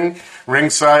gathering,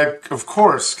 Ringside, of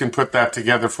course, can put that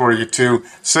together for you too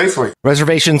safely.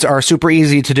 Reservations are super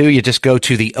easy to do. You just go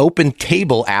to the Open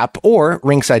Table app or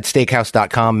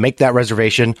ringsidesteakhouse.com, make that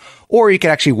reservation, or you can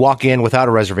actually walk in without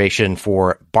a reservation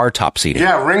for bar top seating.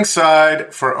 Yeah,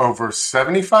 Ringside for over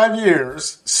 75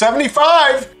 years.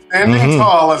 75! Standing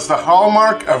tall as the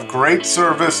hallmark of great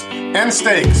service and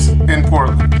steaks in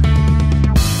Portland.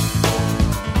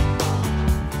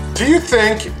 Do you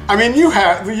think,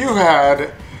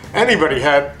 anybody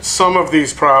had some of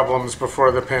these problems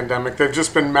before the pandemic. They've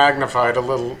just been magnified a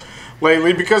little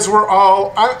lately because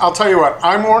I'll tell you what,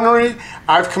 I'm ornery.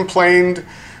 I've complained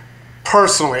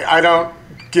personally. I'm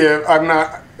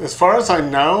not, as far as I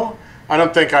know, I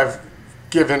don't think I've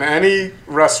given any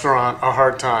restaurant a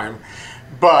hard time,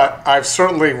 but I've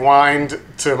certainly whined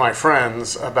to my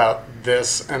friends about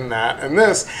this and that and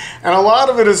this. And a lot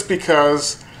of it is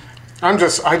because I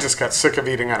just got sick of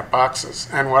eating out of boxes.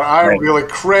 And what I really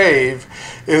crave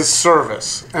is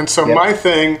service. And so my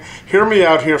thing, hear me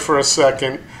out here for a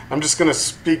second. I'm just going to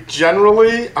speak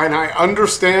generally, and I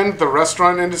understand the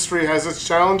restaurant industry has its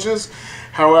challenges.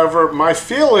 However, my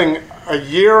feeling a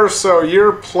year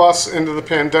plus into the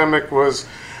pandemic was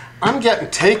I'm getting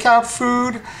takeout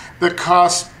food that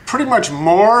costs pretty much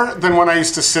more than when I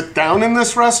used to sit down in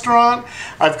this restaurant.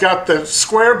 I've got the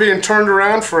square being turned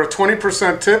around for a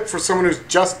 20% tip for someone who's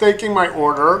just taking my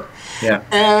order. Yeah.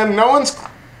 And no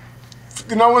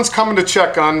one's coming to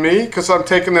check on me because I'm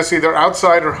taking this either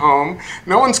outside or home.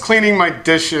 No one's cleaning my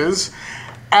dishes.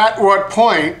 At what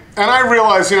point, and I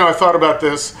realize, I thought about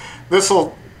this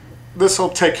will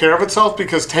take care of itself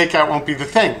because takeout won't be the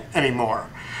thing anymore,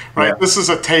 right? Yeah. This is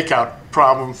a takeout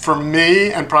problem for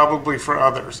me and probably for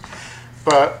others.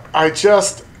 But I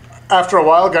just, after a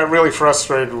while, got really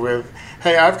frustrated with,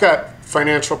 hey, I've got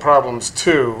financial problems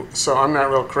too, so I'm not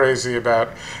real crazy about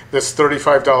this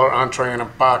 $35 entree in a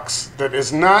box that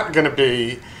is not going to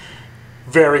be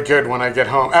very good when I get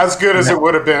home. As good as it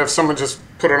would have been if someone just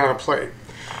put it on a plate.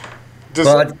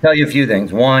 I'll tell you a few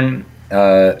things. One,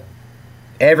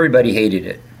 everybody hated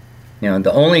it.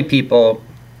 The only people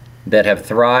that have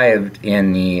thrived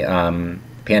in the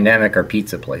pandemic are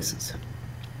pizza places.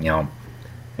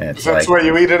 That's where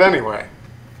you eat it anyway.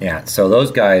 Yeah, so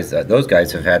those guys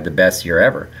have had the best year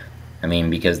ever. I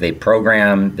mean, because they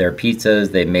program their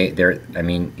pizzas, they make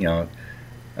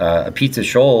a Pizza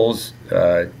Shoals,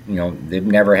 they've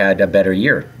never had a better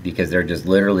year because they're just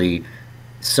literally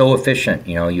so efficient.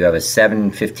 You have a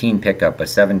 7:15 pickup, a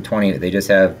 7:20. They just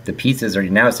have the pizzas are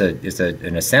now it's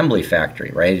an assembly factory,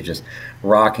 right? It's just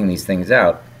rocking these things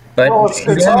out. But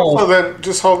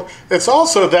it's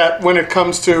also that when it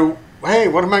comes to, hey,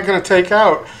 what am I going to take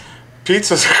out?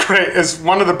 Pizzas are great. It's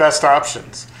one of the best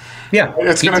options. Yeah,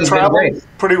 it's going to travel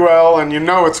pretty well, and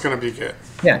it's going to be good.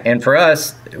 Yeah, and for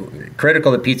us,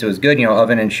 critical that pizza was good.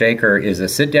 Oven and Shaker is a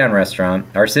sit-down restaurant.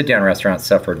 Our sit-down restaurant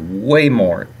suffered way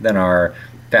more than our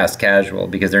fast casual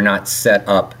because they're not set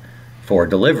up for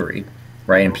delivery,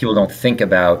 right? And people don't think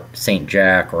about St.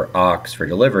 Jack or Ox for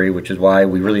delivery, which is why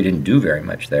we really didn't do very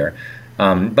much there.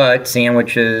 But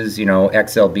sandwiches,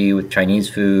 XLB with Chinese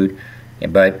food,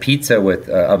 but pizza with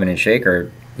Oven and Shaker,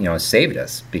 saved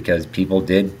us because people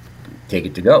did take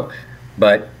it to go.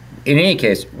 But in any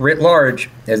case, writ large,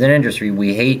 as an industry,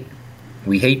 we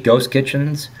hate ghost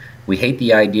kitchens. We hate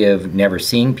the idea of never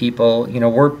seeing people.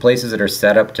 We're places that are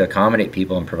set up to accommodate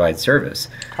people and provide service.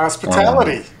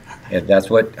 Hospitality. That's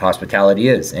what hospitality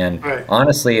is. And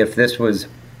honestly, if this was,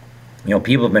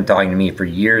 people have been talking to me for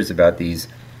years about these,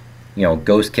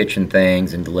 ghost kitchen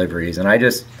things and deliveries. And I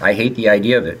hate the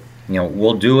idea of it.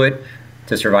 We'll do it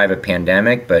to survive a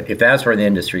pandemic. But if that's where the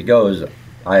industry goes,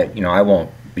 I won't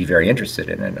be very interested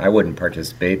in it. I wouldn't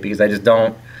participate because I just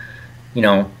don't,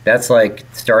 that's like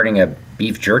starting a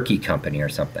beef jerky company or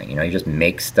something. You just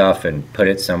make stuff and put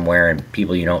it somewhere and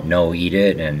people you don't know eat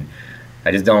it. And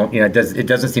I just don't, it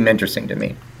doesn't seem interesting to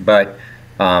me. But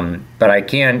I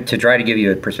can, to try to give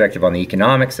you a perspective on the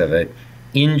economics of it,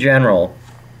 in general,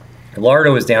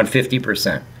 Lardo is down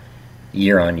 50%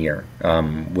 year on year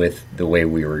with the way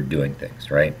we were doing things,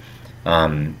 right?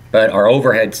 But our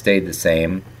overhead stayed the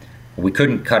same. We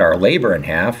couldn't cut our labor in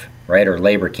half, right? Our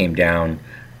labor came down,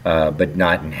 but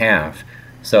not in half.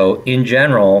 So in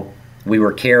general, we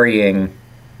were carrying,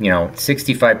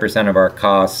 65% of our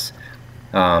costs,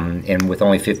 and with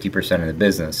only 50% of the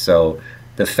business. So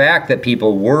the fact that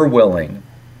people were willing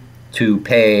to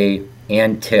pay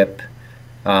and tip,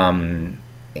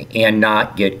 and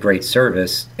not get great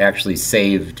service actually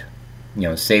saved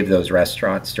those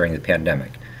restaurants during the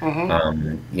pandemic.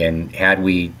 Mm-hmm. And had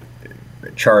we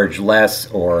charged less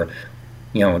or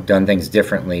done things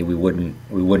differently, we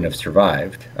wouldn't have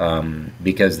survived,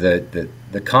 because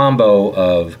the combo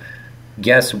of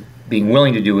guests being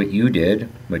willing to do what you did,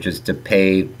 which is to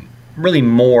pay really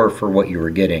more for what you were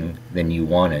getting than you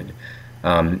wanted,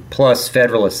 plus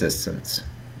federal assistance.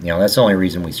 That's the only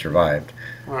reason we survived.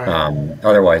 Right.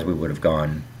 Otherwise, we would have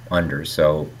gone under.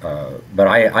 So, but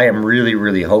I am really,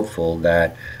 really hopeful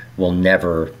that we'll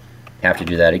never have to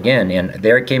do that again. And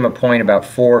there came a point about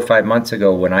 4 or 5 months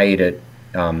ago when I ate at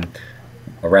a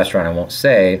restaurant I won't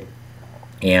say,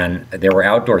 and there were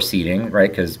outdoor seating, right?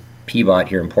 Because PBOT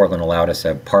here in Portland allowed us to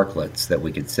have parklets that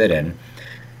we could sit in.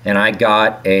 and I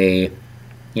got I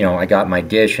got my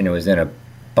dish, and it was in a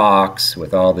box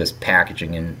with all this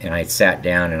packaging, and I sat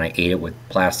down and I ate it with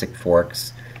plastic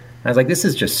forks. And I was like, this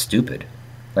is just stupid.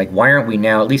 Like, why aren't we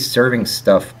now at least serving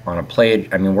stuff on a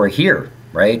plate? I mean, we're here,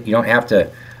 right? You don't have to,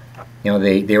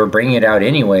 they were bringing it out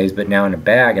anyways, but now in a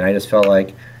bag. And I just felt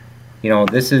like,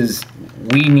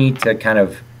 we need to kind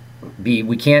of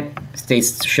we can't stay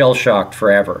shell-shocked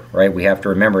forever, right? We have to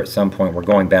remember at some point we're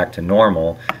going back to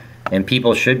normal, and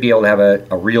people should be able to have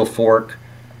a real fork,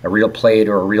 a real plate,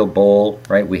 or a real bowl,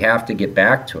 right? We have to get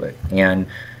back to it.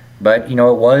 But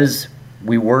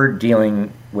we were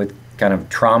dealing with kind of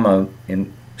trauma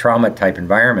type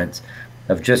environments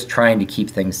of just trying to keep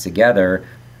things together.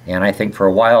 And I think for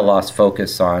a while lost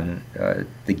focus on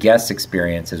the guest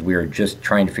experience as we were just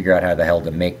trying to figure out how the hell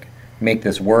to make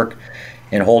this work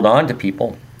and hold on to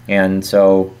people. And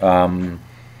so,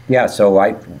 so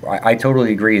I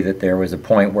totally agree that there was a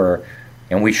point where,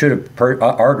 and we should have,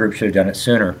 our group should have done it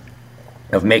sooner,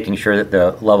 of making sure that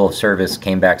the level of service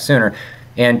came back sooner.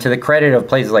 And to the credit of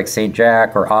places like St.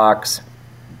 Jack or Ox,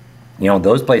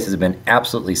 those places have been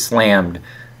absolutely slammed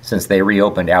since they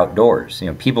reopened outdoors.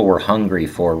 People were hungry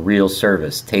for real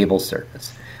service, table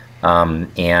service.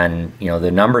 And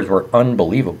the numbers were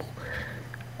unbelievable.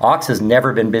 Ox has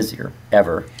never been busier,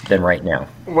 ever, than right now.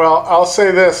 Well, I'll say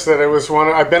this, that it was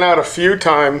I've been out a few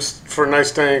times for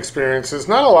nice dining experiences,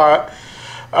 not a lot,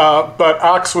 but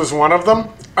Ox was one of them.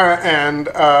 And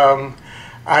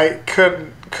I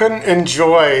couldn't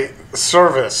enjoy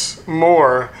service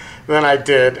more than I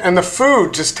did. And the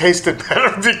food just tasted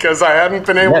better because I hadn't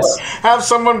been able to have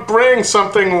someone bring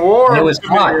something warm. And it was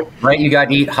hot, right? You got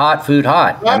to eat hot food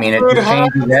hot. It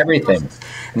changes everything.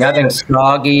 Nothing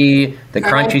soggy. The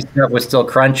crunchy stuff was still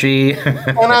crunchy.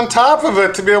 And on top of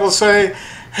it, to be able to say,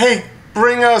 hey,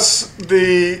 bring us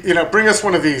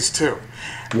one of these too.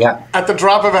 Yeah. At the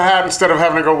drop of a hat, instead of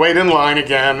having to go wait in line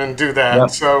again and do that. Yep.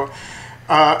 So,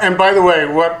 and by the way,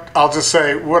 I'll just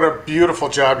say, what a beautiful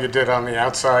job you did on the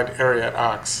outside area at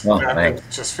Ox. Oh, thanks.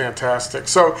 Just fantastic.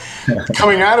 So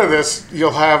coming out of this,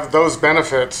 you'll have those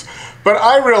benefits. But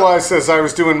I realized as I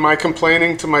was doing my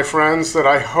complaining to my friends that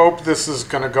I hope this is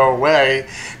going to go away,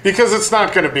 because it's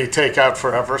not going to be takeout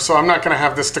forever. So I'm not going to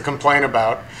have this to complain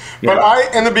about. Yeah.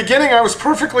 But in the beginning, I was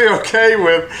perfectly okay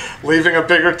with leaving a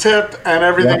bigger tip and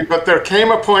everything. Yeah. But there came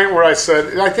a point where I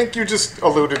said, I think you just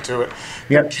alluded to it.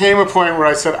 Yeah. There came a point where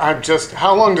I said,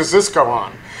 how long does this go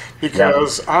on?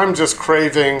 Because I'm just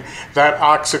craving that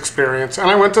Ox experience. And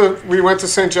we went to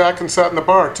St. Jack and sat in the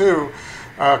bar too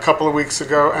a couple of weeks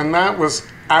ago, and that was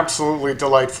absolutely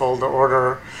delightful to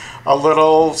order a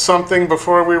little something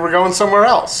before we were going somewhere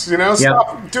else.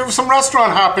 Do some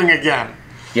restaurant hopping again.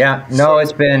 Yeah, no,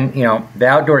 it's been, the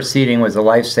outdoor seating was a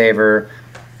lifesaver.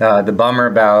 The bummer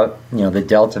about, the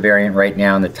Delta variant right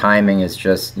now and the timing is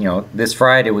just, this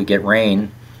Friday we get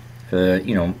rain,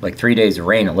 like 3 days of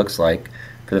rain, it looks like,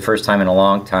 for the first time in a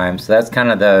long time. So that's kind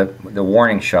of the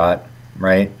warning shot,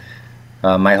 right?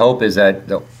 My hope is that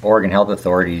the Oregon Health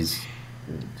Authority's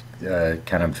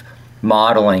kind of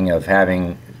modeling of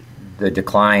having the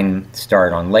decline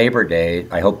start on Labor Day,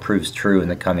 I hope proves true in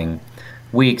the coming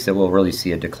weeks, that we'll really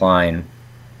see a decline.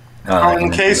 In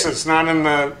cases, not in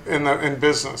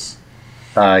business.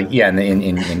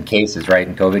 In cases, right?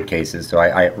 In COVID cases. So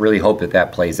I really hope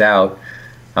that plays out,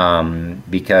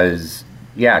 because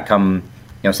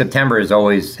September has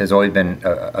always been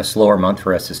a slower month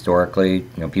for us historically.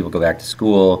 People go back to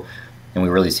school, and we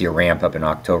really see a ramp up in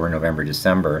October, November,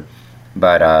 December.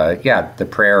 But the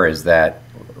prayer is that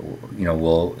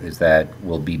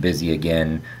we'll be busy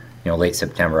again, late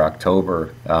September,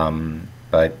 October.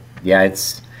 But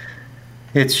it's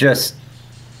just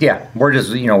we're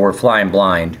just we're flying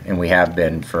blind, and we have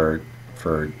been for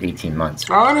 18 months.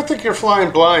 Oh, I don't think you're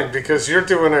flying blind, because you're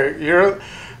the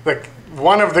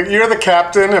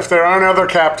captain. If there aren't other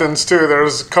captains too,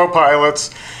 there's co-pilots.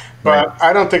 But right.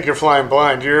 I don't think you're flying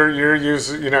blind. You're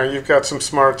using, you've got some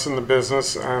smarts in the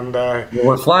business, and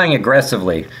we're flying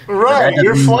aggressively. Right,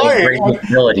 you're flying. Great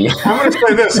ability. I'm going to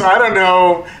say this: I don't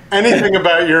know anything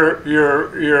about your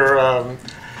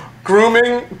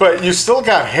grooming, but you still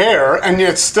got hair, and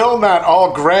it's still not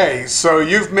all gray. So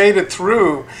you've made it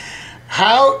through.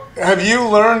 How have you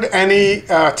learned any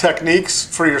techniques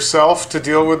for yourself to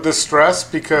deal with this stress?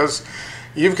 Because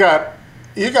you've got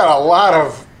a lot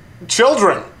of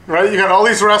children, right? You got all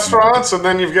these restaurants, and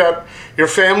then you've got your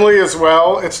family as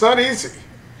well. It's not easy.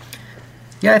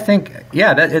 Yeah, I think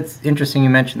that it's interesting you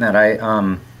mentioned that.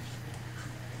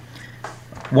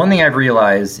 One thing I've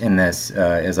realized in this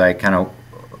is I kind of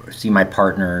see my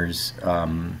partners,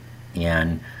 and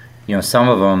some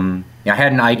of them, I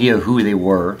had an idea of who they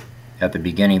were. at the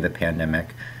beginning of the pandemic,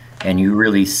 and you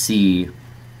really see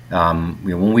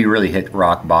when we really hit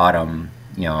rock bottom,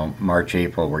 March,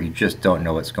 April, where you just don't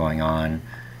know what's going on.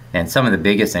 And some of the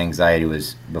biggest anxiety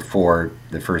was before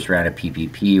the first round of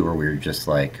PPP, where we were just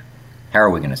like, how are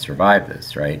we going to survive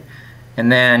this, right?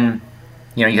 And then,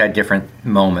 you had different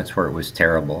moments where it was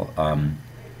terrible.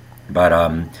 But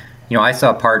I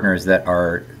saw partners that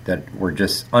were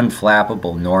just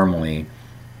unflappable normally,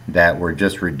 that were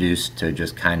just reduced to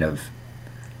just kind of,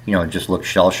 just look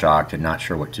shell-shocked and not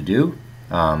sure what to do.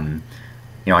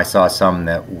 I saw some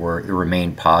that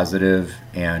remained positive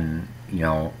and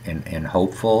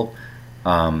hopeful,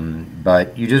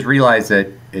 but you just realize that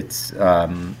it's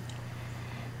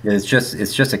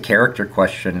just a character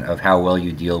question of how well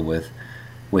you deal with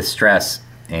stress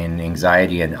and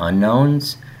anxiety and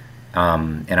unknowns.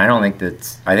 And I think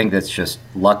that's just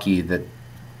lucky that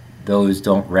those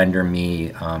don't render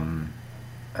me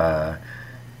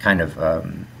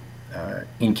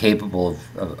incapable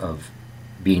of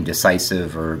being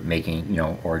decisive or making,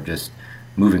 or just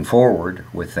moving forward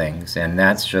with things. And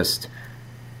that's just,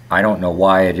 I don't know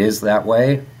why it is that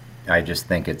way. I just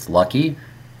think it's lucky.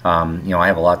 I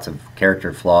have lots of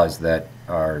character flaws that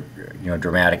are,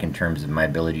 dramatic in terms of my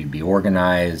ability to be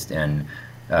organized and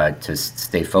to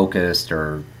stay focused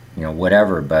or,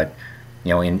 whatever. But,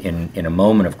 in a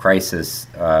moment of crisis,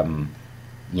 my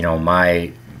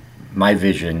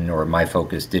vision or my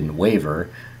focus didn't waver,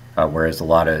 whereas a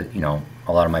lot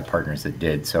of my partners that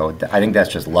did. So I think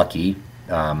that's just lucky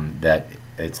that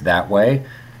it's that way.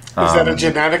 Is that a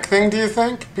genetic thing, do you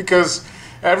think? Because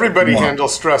everybody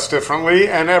handles stress differently,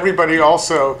 and everybody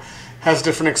also has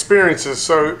different experiences.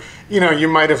 So, you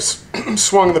might have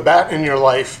swung the bat in your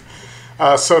life,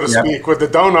 so to speak, with the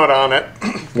donut on it,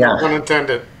 no pun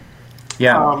intended.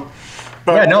 Yeah.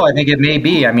 I think it may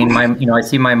be. I mean, I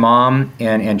see my mom,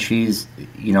 and she's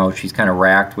kind of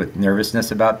racked with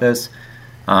nervousness about this.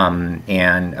 I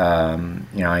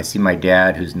see my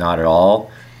dad, who's not at all.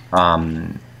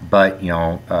 So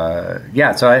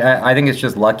I think it's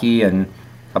just lucky and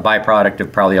a byproduct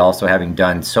of probably also having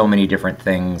done so many different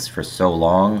things for so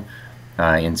long,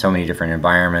 in so many different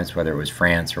environments, whether it was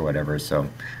France or whatever. So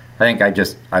I think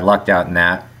I lucked out in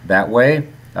that way,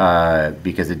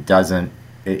 because it doesn't,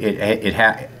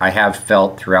 I have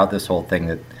felt throughout this whole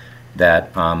thing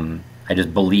that I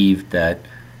just believed that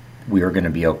we were going to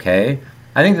be okay.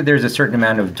 I think that there's a certain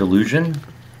amount of delusion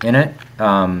in it,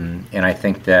 and I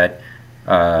think that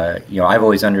I've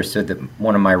always understood that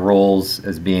one of my roles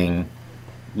as being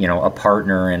a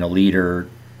partner and a leader,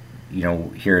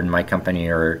 here in my company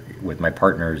or with my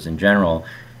partners in general,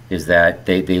 is that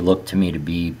they look to me to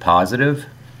be positive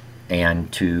and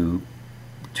to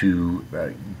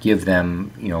give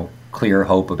them clear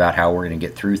hope about how we're going to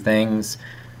get through things,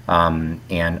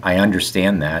 and I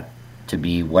understand that to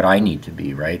be what I need to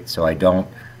be, right? So I don't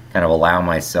kind of allow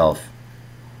myself,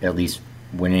 at least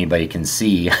when anybody can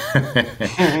see,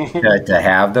 to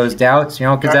have those doubts,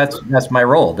 because that's my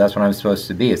role. That's what I'm supposed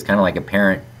to be. It's kind of like a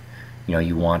parent. You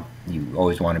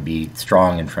always want to be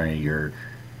strong in front of your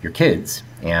kids,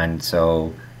 and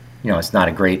so it's not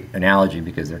a great analogy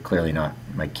because they're clearly not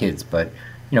my kids, but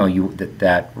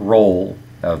that role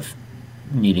of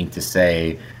needing to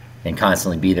say and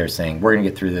constantly be there saying, we're going to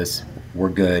get through this, we're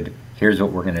good, here's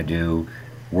what we're going to do,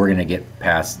 we're going to get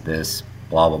past this,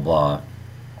 blah blah blah.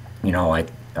 I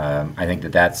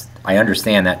think I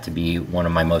understand that to be one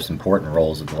of my most important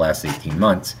roles of the last 18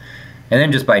 months. And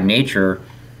then just by nature,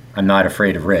 I'm not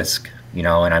afraid of risk, and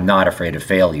I'm not afraid of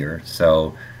failure.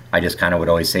 So I just kind of would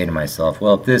always say to myself,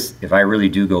 well, if I really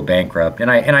do go bankrupt,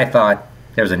 and I thought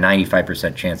there was a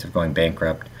 95% chance of going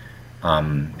bankrupt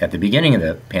at the beginning of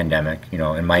the pandemic,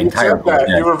 in my entire life.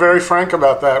 You were very frank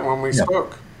about that when we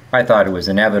spoke. I thought it was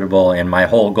inevitable, and my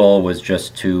whole goal was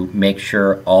just to make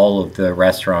sure all of the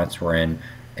restaurants were in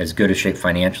as good a shape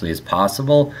financially as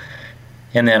possible,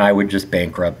 and then I would just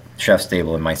bankrupt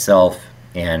ChefStable and myself,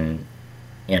 and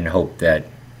hope that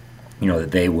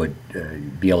that they would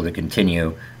be able to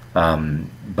continue. We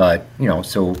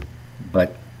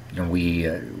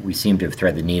seem to have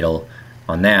threaded the needle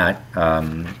on that.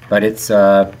 But it's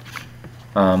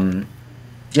And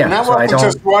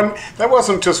that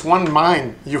wasn't just one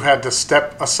mine you had to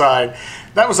step aside.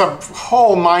 That was a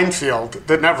whole minefield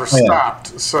that never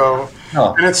stopped. So,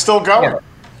 and it's still going.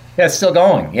 Yeah, it's still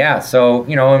going. Yeah. So,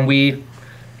 and we,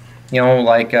 and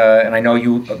I know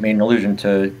you made an allusion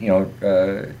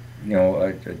to,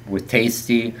 with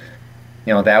Tasty,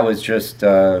 that was just,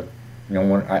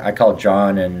 when I called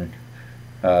John and,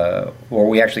 or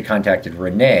we actually contacted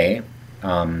Renee,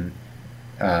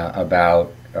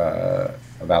 about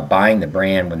buying the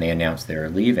brand when they announced they were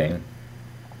leaving,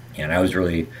 And I was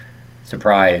really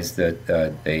surprised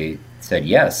that they said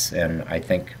yes. And I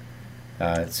think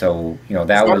so.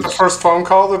 That was the first phone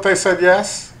call that they said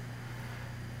yes.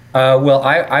 Well,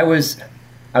 I was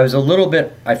a little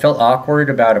bit. I felt awkward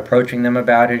about approaching them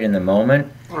about it in the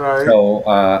moment. Right. So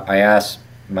I asked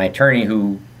my attorney,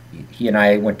 who he and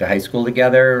I went to high school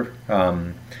together,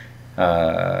 and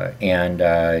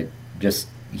just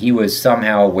he was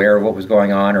somehow aware of what was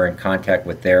going on or in contact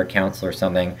with their counsel or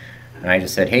something. And I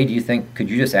just said, hey, could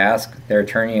you just ask their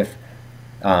attorney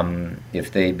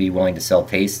if they'd be willing to sell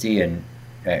Tasty? And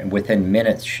within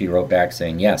minutes, she wrote back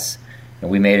saying yes. And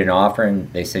we made an offer,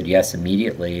 and they said yes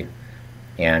immediately.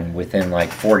 And within like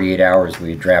 48 hours,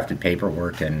 we had drafted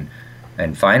paperwork and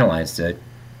finalized it.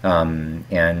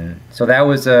 And so that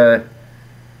was that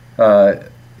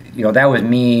was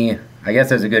me. I guess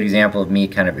that's a good example of me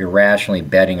kind of irrationally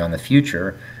betting on the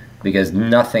future, because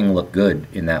nothing looked good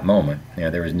in that moment.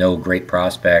 There was no great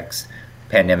prospects.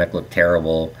 Pandemic looked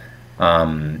terrible.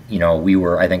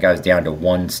 I think I was down to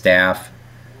one staff.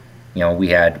 We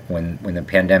had when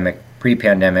the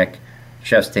pre-pandemic,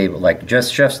 ChefStable, like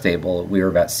just ChefStable, we were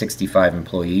about 65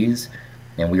 employees,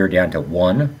 and we were down to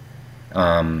one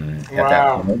at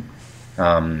that point.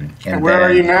 And where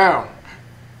are you now?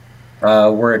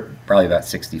 We're at probably about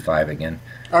 65 again.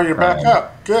 Oh, you're back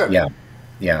up. Good.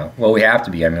 Yeah. Well, we have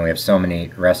to be. I mean, we have so many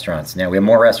restaurants now. We have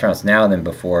more restaurants now than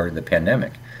before the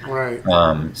pandemic. Right.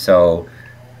 So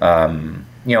in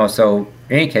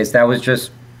any case, that was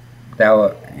just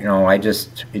that.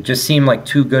 It just seemed like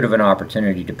too good of an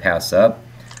opportunity to pass up.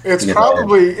 It's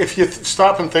probably, if you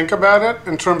stop and think about it,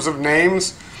 in terms of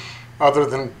names, other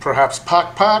than perhaps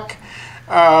Pak Pak,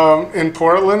 in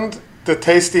Portland, the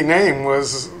Tasty name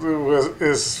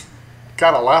is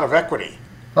got a lot of equity.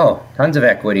 Oh, tons of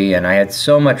equity, and I had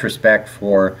so much respect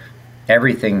for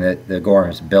everything that the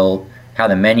Gorhams built, how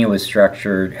the menu was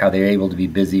structured, how they were able to be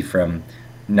busy from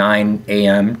 9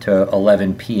 a.m. to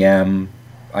 11 p.m.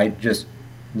 I just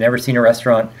never seen a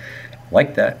restaurant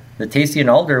like that. The Tasty in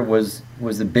Alder was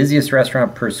the busiest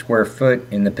restaurant per square foot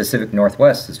in the Pacific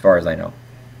Northwest, as far as I know.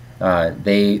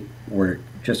 They were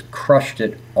just crushed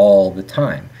it all the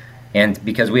time. And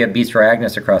because we have Bistro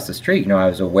Agnes across the street, I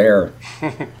was aware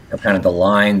of kind of the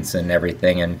lines and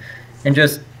everything. And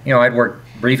just, I'd worked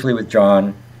briefly with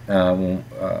John when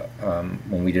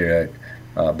we did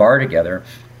a bar together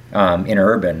in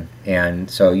Urban.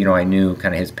 And so, I knew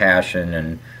kind of his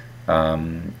passion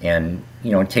and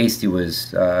Tasty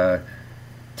was,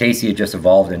 Tasty had just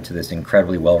evolved into this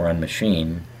incredibly well-run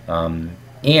machine.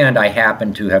 And I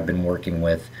happened to have been working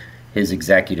with his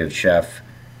executive chef,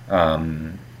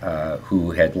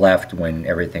 who had left when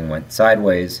everything went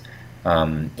sideways,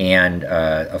 and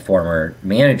a former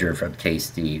manager of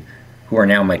Tasty, who are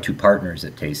now my two partners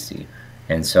at Tasty.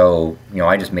 And so,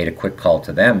 I just made a quick call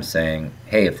to them saying,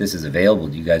 hey, if this is available,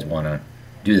 do you guys want to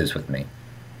do this with me?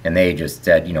 And they just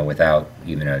said, without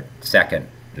even a second,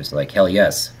 just like, hell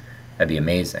yes, that'd be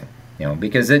amazing.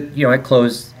 Because it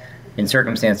closed in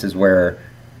circumstances where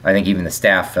I think even the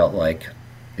staff felt like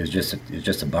it was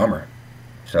just a bummer.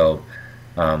 So,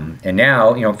 and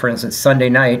now, for instance, Sunday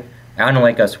night out in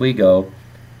Lake Oswego,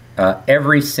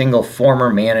 every single former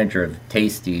manager of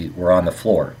Tasty were on the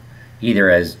floor, either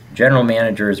as general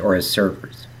managers or as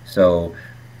servers. So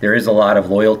there is a lot of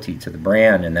loyalty to the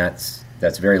brand, and that's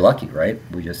very lucky, right?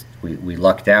 We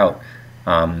lucked out.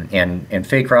 And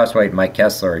Faye Crosswhite and Mike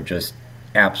Kessler are just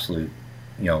absolute,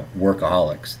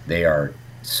 workaholics. They are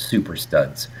super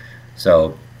studs.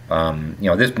 So, none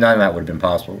of that would have been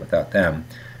possible without them.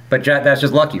 But that's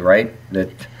just lucky, right? That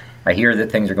I hear that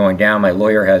things are going down. My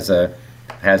lawyer has a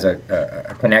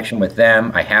connection with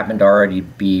them. I happen to already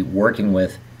be working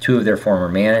with two of their former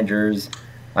managers.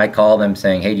 I call them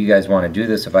saying, hey, do you guys want to do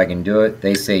this? If I can do it,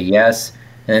 they say yes.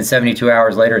 And then 72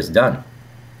 hours later, it's done,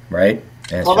 right?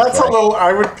 Well, that's a little.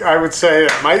 I would say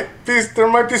there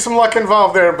might be some luck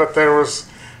involved there, but there was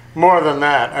more than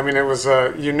that. I mean, it was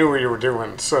you knew what you were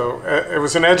doing, so it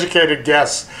was an educated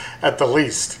guess at the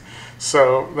least.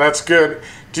 So that's good.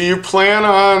 Do you plan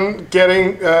on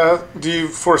getting? Do you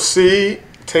foresee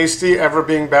Tasty ever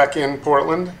being back in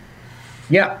Portland?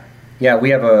 Yeah. We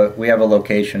have a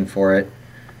location for it.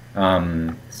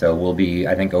 So we'll be,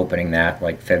 I think, opening that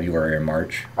like February or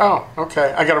March. Oh,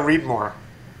 okay. I got to read more.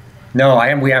 No,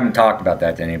 we haven't talked about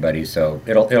that to anybody, so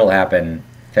it'll happen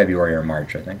February or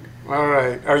March, I think. All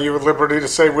right. Are you at liberty to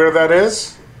say where that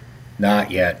is?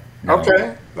 Not yet. No.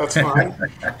 Okay, that's fine.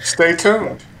 Stay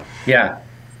tuned. Yeah,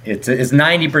 it's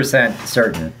 90%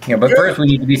 certain. But first we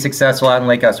need to be successful out in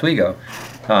Lake Oswego.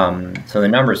 So the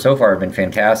numbers so far have been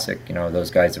fantastic.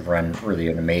 Those guys have run really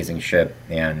an amazing ship,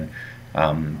 and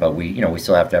but we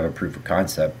still have to have a proof of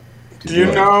concept. Do you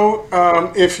know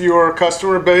if your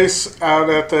customer base out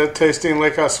at the tasting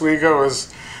Lake Oswego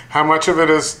is, how much of it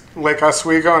is Lake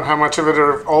Oswego and how much of it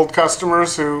are old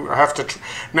customers who have to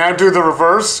now do the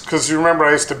reverse? Because you remember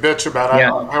I used to bitch about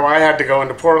how I had to go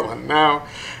into Portland. Now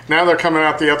they're coming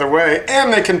out the other way,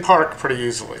 and they can park pretty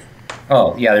easily.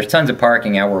 Oh, yeah, there's tons of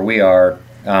parking out where we are.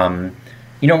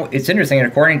 It's interesting, and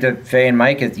according to Faye and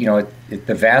Mike,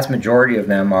 the vast majority of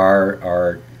them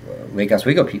are Lake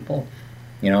Oswego people.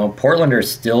 Portlanders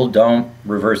still don't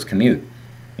reverse commute.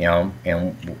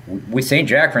 And St.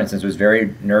 Jack, for instance, was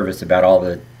very nervous about all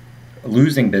the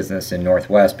losing business in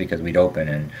Northwest because we'd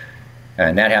open,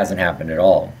 and that hasn't happened at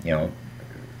all.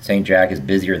 St. Jack is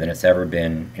busier than it's ever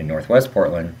been in Northwest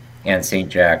Portland, and St.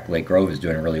 Jack, Lake Grove is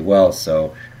doing really well.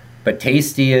 So, but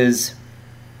Tasty is,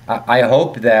 I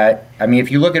hope that, if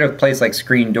you look at a place like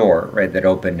Screen Door, right, that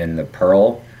opened in the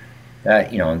Pearl,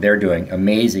 they're doing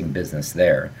amazing business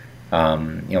there.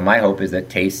 My hope is that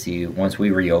Tasty, once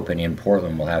we reopen in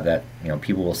Portland, will have that,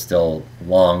 people will still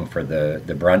long for the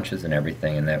brunches and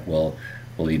everything, and that we'll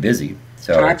be busy.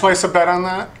 So, can I place a bet on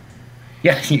that?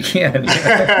 Yeah, you can.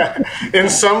 in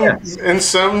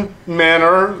some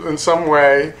manner, in some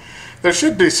way, there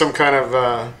should be some kind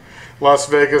of Las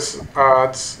Vegas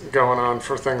odds going on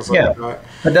for things like that.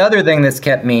 But the other thing that's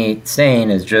kept me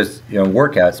sane is just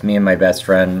workouts. Me and my best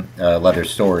friend, Leather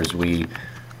Stores, we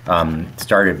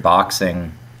started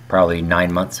boxing probably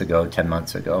 10 months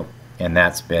ago, and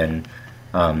that's been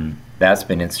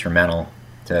instrumental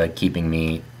to keeping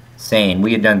me sane.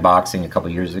 We had done boxing a couple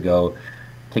years ago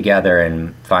together,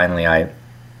 and finally I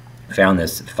found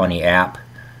this funny app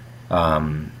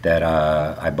that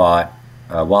I bought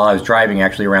while I was driving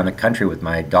actually around the country with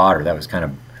my daughter. That was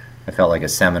I felt like a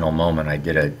seminal moment. I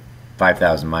did a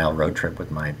 5,000-mile road trip with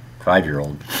my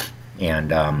 5-year-old,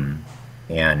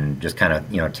 and just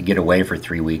to get away for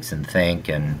 3 weeks and think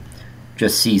and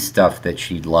just see stuff that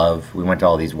she'd love. We went to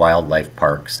all these wildlife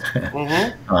parks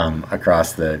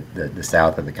across the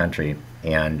south of the country,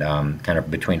 and kind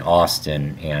of between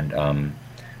Austin and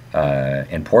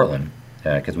Portland,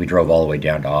 because we drove all the way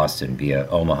down to Austin via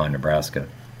Omaha, Nebraska,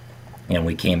 and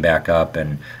we came back up.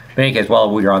 And in any case, while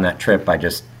we were on that trip, I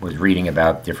just was reading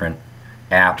about different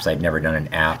apps. I'd never done an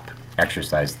app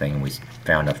exercise thing. We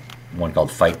found one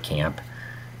called Fight Camp,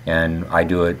 and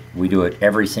we do it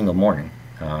every single morning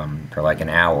for like an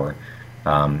hour,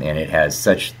 and it has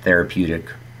such therapeutic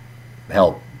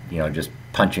help, just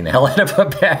punching the hell out of a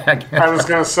bag. I was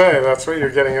going to say, that's what you're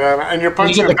getting at. And you're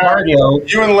punching the cardio.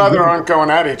 You and Leather aren't going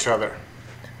at each other.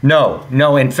 No.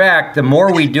 In fact, the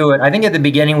more we do it, I think at the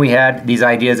beginning we had these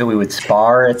ideas that we would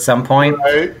spar at some point.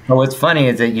 Right. But what's funny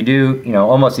is that you do,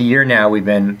 almost a year now we've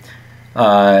been,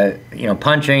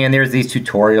 punching, and there's these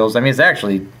tutorials. It's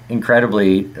actually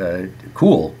incredibly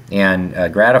cool and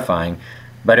gratifying.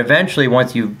 But eventually,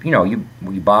 once you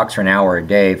box for an hour a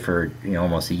day for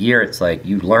almost a year, it's like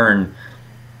you learn,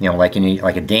 like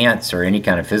a dance or any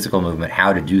kind of physical movement,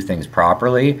 how to do things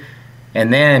properly.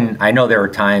 And then I know there were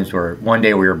times where one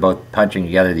day we were both punching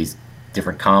together these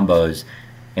different combos,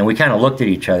 and we kind of looked at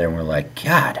each other and we're like,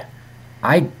 God,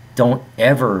 I don't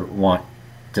ever want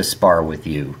to spar with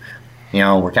you.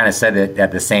 We're kind of said that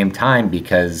at the same time,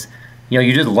 because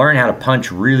you just learn how to punch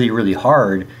really, really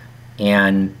hard.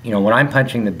 And, when I'm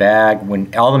punching the bag,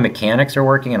 when all the mechanics are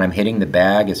working and I'm hitting the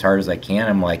bag as hard as I can,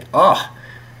 I'm like, oh,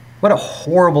 what a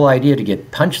horrible idea to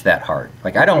get punched that hard.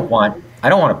 Like, I don't want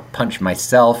to punch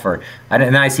myself, and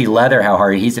then I see Leather, how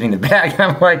hard he's hitting the bag.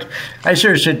 I'm like, I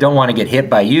sure don't want to get hit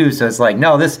by you. So it's like,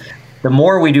 no, the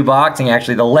more we do boxing,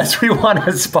 actually, the less we want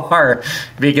to spar,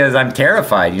 because I'm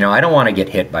terrified. I don't want to get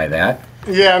hit by that.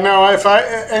 Yeah, no,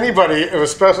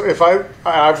 especially if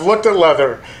I've looked at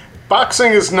Leather,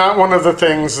 boxing is not one of the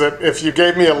things that if you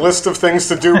gave me a list of things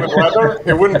to do with Leather,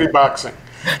 it wouldn't be boxing.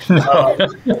 No.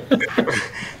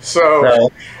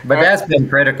 But that's been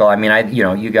critical.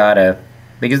 You gotta,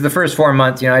 because the first 4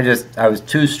 months, I was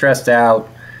too stressed out.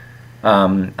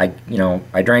 I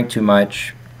drank too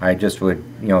much. I just would,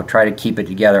 try to keep it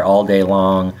together all day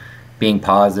long, being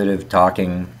positive,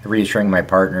 talking, reassuring my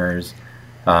partners.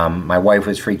 My wife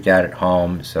was freaked out at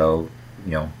home, so,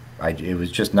 it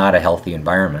was just not a healthy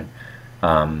environment.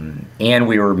 And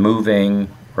we were moving,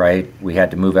 right? We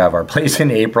had to move out of our place in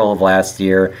April of last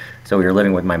year, so we were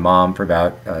living with my mom for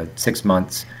about 6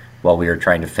 months while we were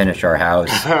trying to finish our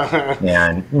house.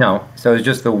 And, so it was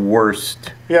just the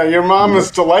worst. Yeah, your mom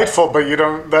is delightful, but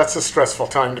that's a stressful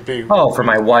time to be. Oh, for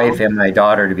my wife and my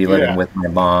daughter to be living with my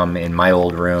mom in my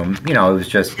old room. It was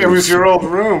just. It was your old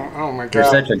room. Oh, my God. It was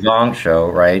such a gong show,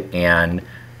 right?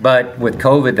 But with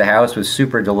COVID, the house was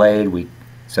super delayed.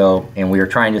 And we were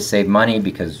trying to save money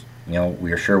because,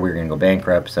 we were sure we were going to go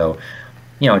bankrupt. So,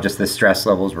 just the stress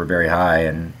levels were very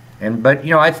high. But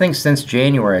I think since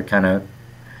January, I've kind of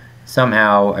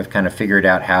figured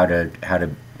out how to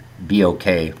be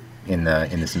okay in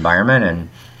this environment. And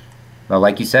well,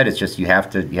 like you said, it's just you have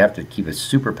to keep a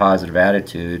super positive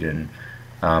attitude and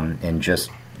just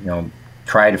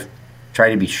try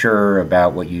to be sure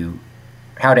about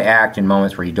how to act in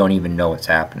moments where you don't even know what's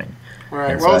happening.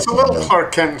 Right. Well, it's a little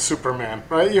Clark Kent and Superman,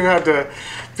 right? You had to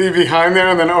be behind there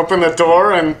and then open the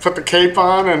door and put the cape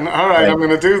on and, all right, I'm going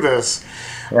to do this.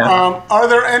 Yeah. Are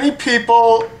there any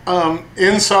people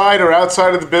inside or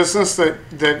outside of the business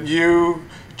that you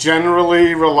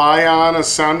generally rely on as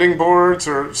sounding boards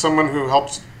or someone who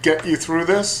helps get you through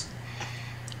this?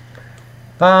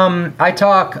 I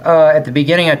talk, at the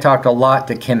beginning, I talked a lot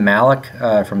to Kim Malik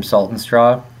from Salt and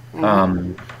Straw. So I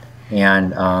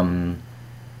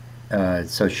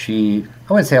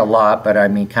wouldn't say a lot, but I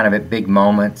mean, kind of at big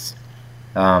moments,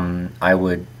 I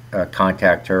would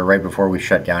contact her right before we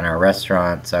shut down our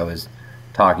restaurants. I was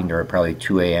talking to her probably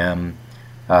 2 a.m.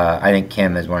 I think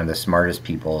Kim is one of the smartest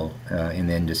people in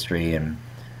the industry, and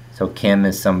so Kim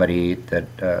is somebody that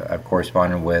I've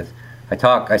corresponded with.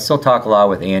 I still talk a lot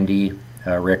with Andy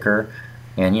Ricker,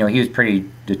 and he was pretty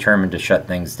determined to shut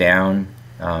things down.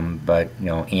 But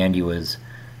Andy was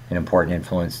an important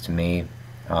influence to me.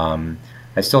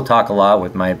 I still talk a lot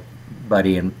with my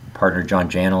buddy and partner John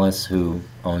Janilis, who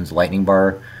owns Lightning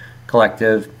Bar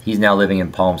Collective. He's now living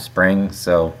in Palm Springs,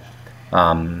 so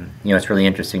it's really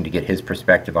interesting to get his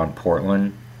perspective on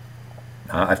Portland.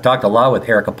 I've talked a lot with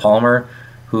Erica Palmer,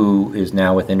 who is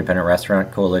now with Independent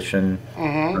Restaurant Coalition,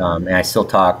 and I still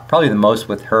talk probably the most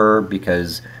with her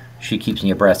because she keeps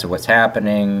me abreast of what's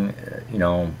happening,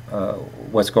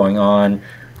 what's going on,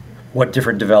 what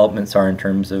different developments are in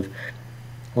terms of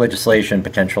legislation,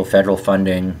 potential federal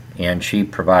funding, and she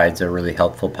provides a really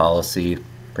helpful policy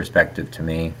perspective to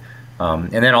me.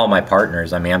 And then all my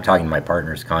partners, I'm talking to my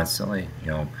partners constantly,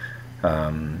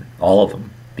 all of them,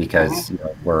 because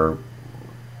we're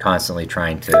constantly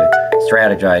trying to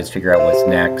strategize, figure out what's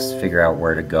next, figure out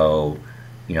where to go,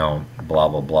 blah,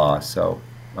 blah, blah. So,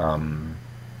 so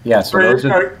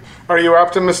are you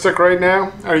optimistic right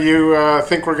now? Are you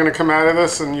think we're going to come out of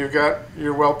this and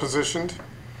you're well positioned?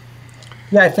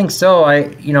 Yeah, I think so.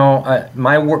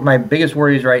 My biggest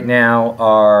worries right now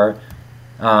are,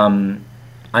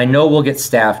 I know we'll get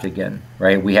staffed again,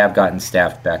 right? We have gotten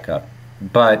staffed back up,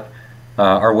 but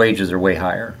our wages are way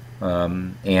higher,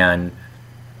 and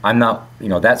I'm not.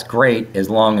 That's great as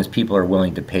long as people are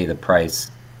willing to pay the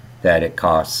price that it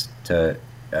costs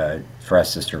for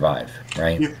us to survive,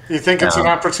 right? You think it's an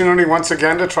opportunity once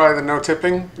again to try the no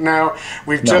tipping? Now,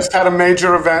 we've just had a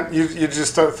major event. You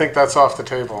just don't think that's off the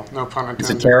table, no pun intended. It's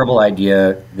a terrible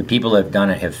idea. The people that have done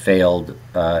it have failed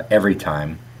every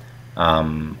time.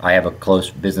 I have a close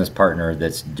business partner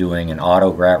that's doing an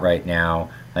auto grat right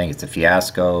now. I think it's a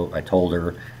fiasco. I told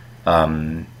her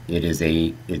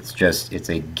it's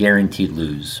a guaranteed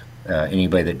lose.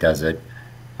 Anybody that does it,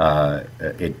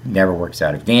 it never works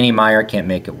out. If Danny Meyer can't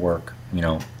make it work,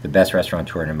 the best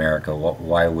restaurateur in America,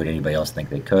 why would anybody else think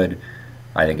they could?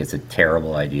 I think it's a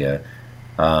terrible idea.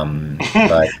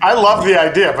 But I love the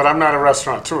idea, but I'm not a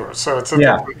restaurateur, so it's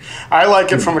I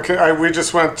like it from we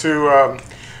just went to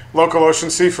Local Ocean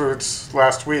Seafoods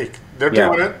last week. They're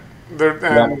doing it.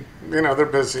 They're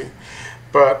busy,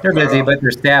 but they're busy, but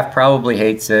their staff probably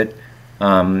hates it.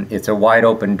 It's a wide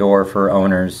open door for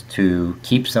owners to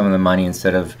keep some of the money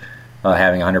instead of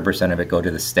having 100% of it go to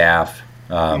the staff.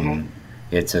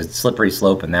 It's a slippery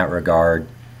slope in that regard,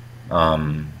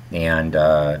 and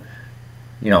I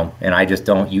just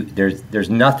don't. There's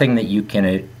nothing that you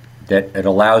can that it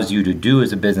allows you to do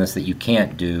as a business that you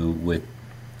can't do with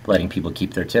letting people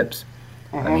keep their tips.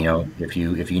 If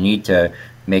you need to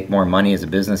make more money as a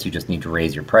business, you just need to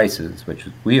raise your prices, which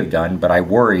we have done. But I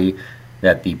worry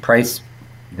that the price,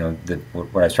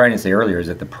 what I was trying to say earlier is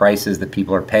that the prices that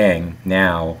people are paying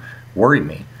now worry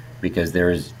me because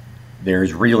there's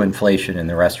real inflation in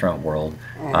the restaurant world,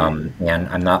 and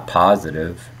I'm not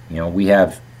positive. We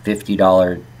have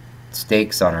 $50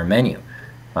 steaks on our menu,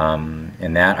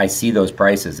 and that I see those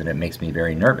prices and it makes me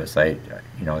very nervous.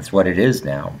 It's what it is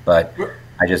now, but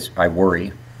I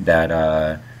worry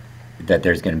that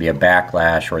there's going to be a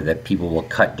backlash or that people will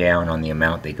cut down on the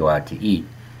amount they go out to eat.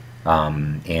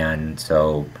 And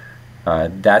so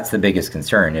that's the biggest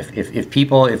concern.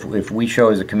 If we show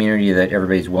as a community that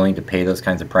everybody's willing to pay those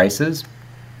kinds of prices,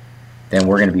 then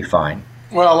we're going to be fine.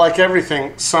 Well, like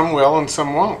everything, some will and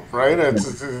some won't, right?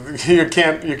 You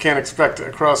can't expect it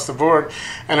across the board.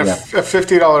 And a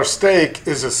 $50 steak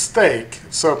is a steak.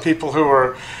 So people who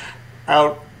are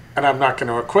out and I'm not going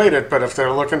to equate it, but if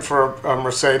they're looking for a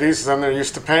Mercedes, then they're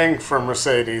used to paying for a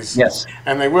Mercedes. Yes.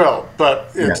 And they will.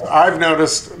 But I've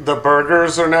noticed the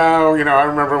burgers are now, I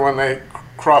remember when they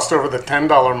crossed over the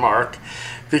 $10 mark,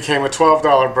 became a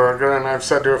 $12 burger, and I've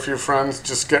said to a few friends,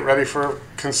 just get ready for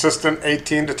consistent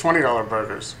 $18 to $20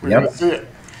 burgers. We're going to see it.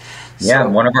 Yeah,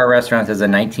 one of our restaurants has a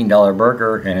 $19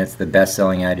 burger, and it's the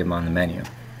best-selling item on the menu.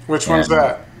 Which one's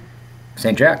that?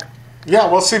 St. Jack.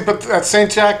 Yeah, well, see, but at St.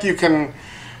 Jack, you can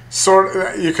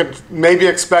maybe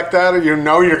expect that, or you're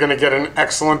going to get an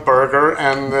excellent burger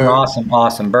and an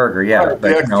awesome burger. Yeah,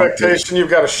 the expectation you've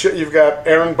got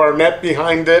Aaron Barnett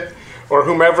behind it, or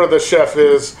whomever the chef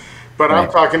is. But right.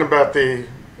 I'm talking about the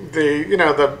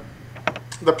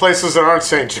places that aren't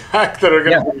St. Jack that are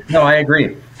going to. Yeah, no, I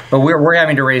agree. But we're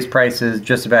having to raise prices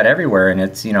just about everywhere, and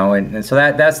it's and so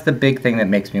that's the big thing that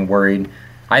makes me worried.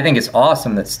 I think it's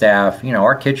awesome that staff,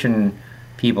 our kitchen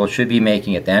people should be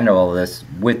making at the end of all of this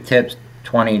with tips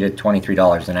 $20 to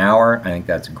 $23 an hour. I think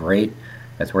that's great.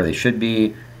 That's where they should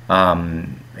be.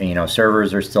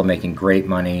 Servers are still making great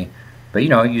money, but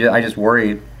I just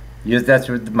worry. That's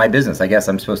my business. I guess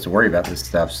I'm supposed to worry about this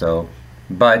stuff. So,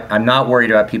 but I'm not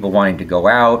worried about people wanting to go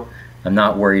out. I'm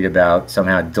not worried about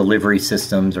somehow delivery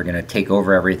systems are going to take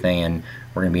over everything and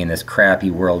we're going to be in this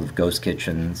crappy world of ghost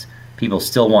kitchens. People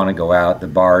still want to go out. The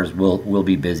bars will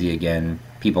be busy again.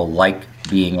 People like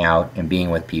being out and being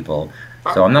with people.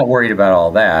 So I'm not worried about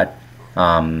all that.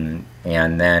 And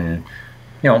then,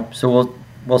 so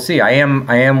we'll see. I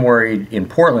am worried in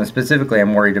Portland specifically.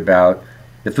 I'm worried about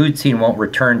the food scene won't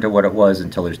return to what it was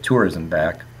until there's tourism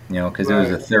back, because it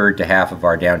was a third to half of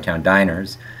our downtown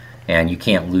diners. And you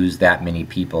can't lose that many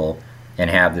people and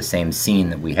have the same scene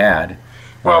that we had.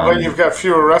 Well, but you've got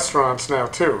fewer restaurants now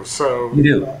too, so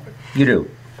you do.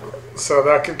 So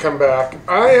that could come back.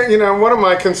 One of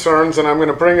my concerns, and I'm going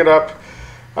to bring it up.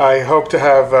 I hope to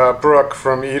have Brooke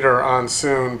from Eater on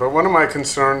soon. But one of my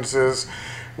concerns is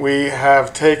we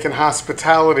have taken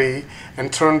hospitality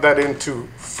and turned that into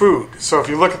food. So if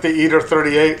you look at the Eater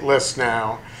 38 list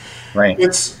now, right,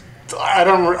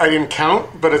 I didn't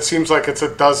count, but it seems like it's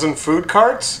a dozen food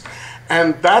carts.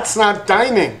 And that's not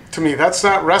dining to me. That's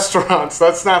not restaurants.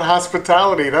 That's not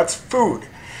hospitality. That's food.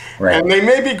 Right. And they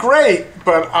may be great,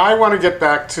 but I want to get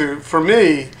back to, for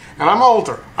me, and I'm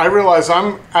older, I realize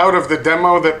I'm out of the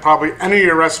demo that probably any of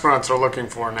your restaurants are looking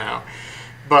for now.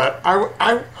 But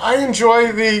I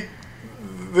enjoy the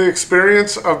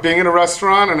experience of being in a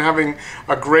restaurant and having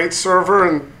a great server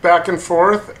and back and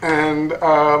forth. And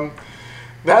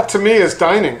that to me is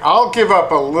dining. I'll give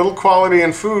up a little quality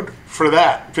in food for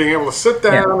that, being able to sit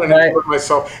down and enjoy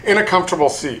myself in a comfortable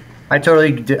seat. I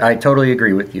totally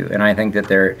agree with you, and I think that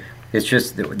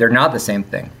they're not the same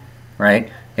thing,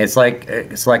 right? It's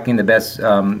like selecting the best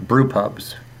brew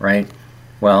pubs, right?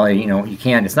 Well, you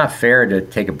can't. It's not fair to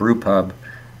take a brew pub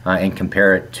and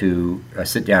compare it to a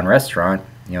sit-down restaurant.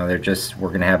 We're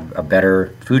going to have a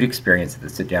better food experience at the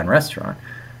sit-down restaurant.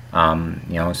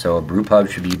 So a brew pub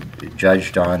should be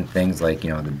judged on things like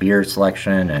the beer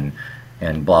selection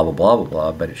and blah blah blah blah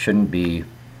blah, but it shouldn't be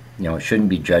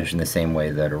judged in the same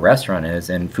way that a restaurant is.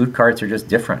 And food carts are just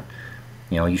different.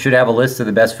 You should have a list of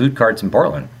the best food carts in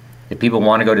Portland. If people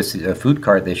want to go to a food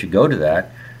cart, they should go to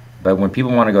that. But when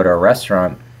people want to go to a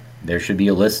restaurant, there should be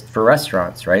a list for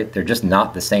restaurants, right? They're just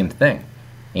not the same thing.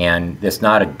 And it's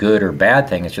not a good or bad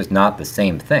thing. It's just not the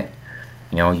same thing.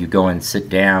 You go and sit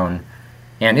down,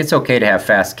 and it's okay to have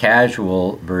fast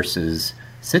casual versus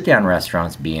sit-down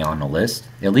restaurants being on the list.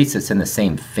 At least it's in the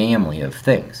same family of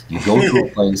things. You go to a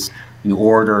place, you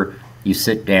order, you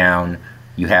sit down,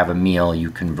 you have a meal,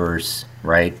 you converse,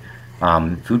 right?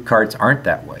 Food carts aren't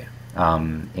that way.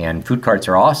 And food carts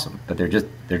are awesome, but they're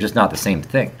just not the same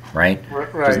thing, right?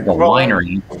 Right. The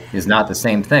winery is not the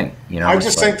same thing. I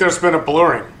just think there's been a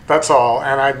blurring. That's all,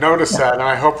 and I've noticed that, and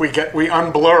I hope we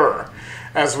unblur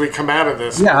as we come out of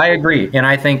this. Yeah, I agree, and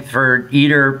I think for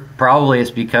Eater, probably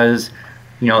it's because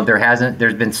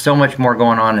there's been so much more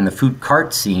going on in the food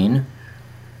cart scene.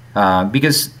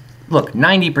 Because look,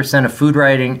 90% of food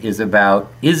writing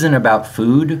isn't about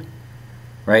food,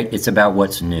 right? It's about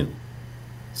what's new.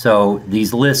 So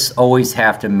these lists always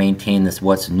have to maintain this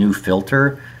what's new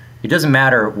filter. It doesn't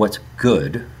matter what's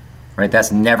good, right?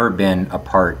 That's never been a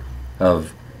part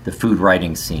of the food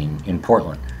writing scene in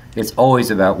Portland. It's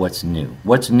always about what's new.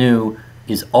 What's new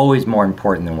is always more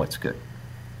important than what's good.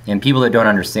 And people that don't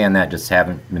understand that just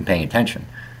haven't been paying attention.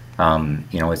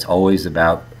 It's always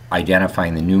about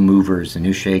identifying the new movers, the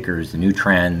new shakers, the new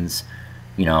trends,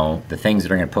 the things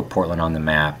that are going to put Portland on the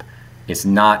map. It's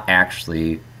not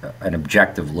actually an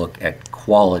objective look at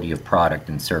quality of product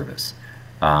and service.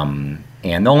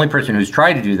 And the only person who's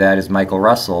tried to do that is Michael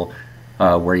Russell,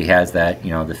 where he has that,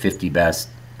 the 50 best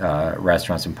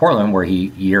restaurants in Portland, where he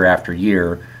year after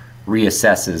year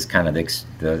reassesses kind of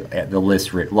the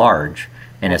list writ large,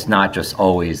 and it's not just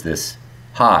always this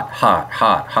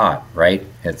hot, right?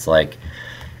 It's like,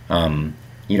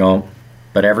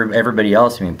 but everybody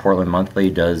else, Portland Monthly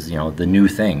does, the new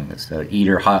things. The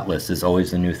Eater Hot List is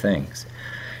always the new things.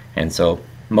 And so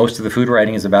most of the food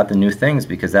writing is about the new things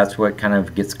because that's what kind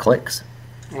of gets clicks.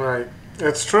 Right.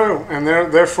 It's true. And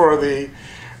therefore the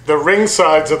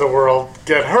Ringsides of the world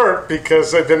get hurt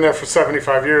because they've been there for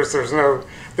 75 years.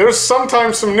 There's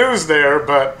sometimes some news there,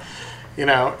 but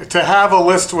to have a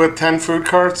list with 10 food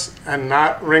carts and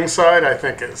not Ringside, I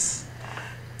think is...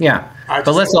 Yeah.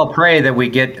 But let's all pray that we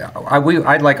get...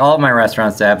 I'd like all of my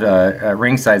restaurants to have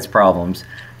Ringside's problems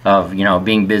of,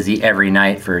 being busy every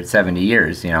night for 70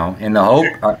 years, in the hope...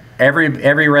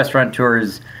 every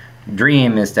restaurateur's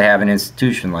dream is to have an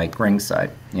institution like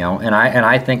Ringside, and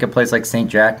I think a place like St.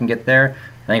 Jack can get there.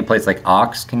 I think a place like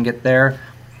Ox can get there.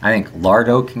 I think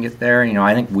Lardo can get there.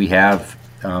 I think we have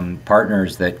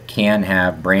partners that can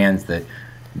have brands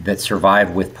that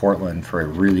survive with Portland for a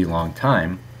really long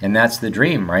time, and that's the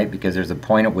dream, right? Because there's a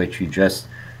point at which you just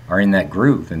are in that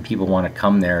groove, and people want to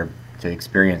come there to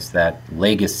experience that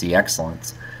legacy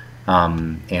excellence,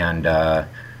 and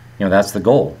that's the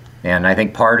goal. And I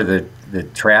think part of the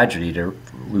tragedy, to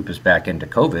loop us back into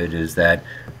COVID, is that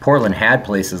Portland had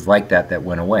places like that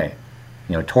went away.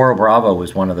 Toro Bravo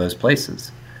was one of those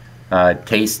places.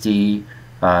 Tasty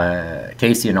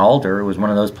and Alder was one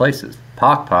of those places.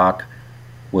 Pock Pock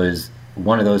was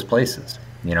one of those places,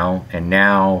 and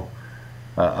now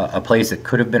a place that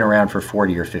could have been around for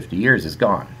 40 or 50 years is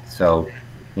gone. So,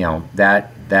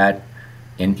 that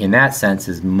in that sense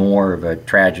is more of a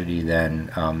tragedy than,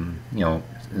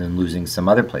 than losing some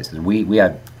other places. We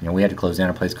had to close down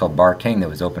a place called Bar King that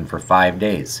was open for 5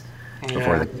 days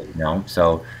before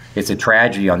so it's a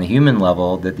tragedy on the human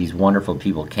level that these wonderful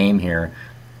people came here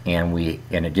and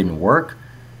it didn't work,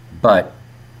 but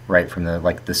right from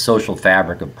the social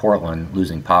fabric of Portland,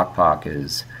 losing Pock Pock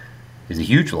is a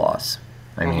huge loss.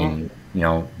 I mean,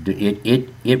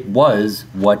 it was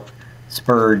what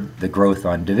spurred the growth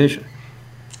on Division.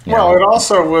 It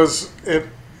also was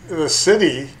the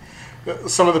city.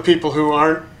 Some of the people who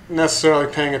aren't necessarily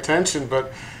paying attention,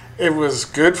 but it was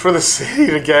good for the city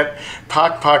to get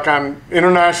Pock Pock on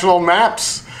international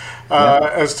maps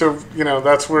as to,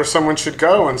 that's where someone should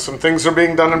go. And some things are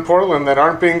being done in Portland that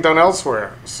aren't being done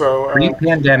elsewhere. So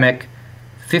pre-pandemic,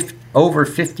 over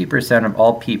 50% of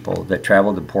all people that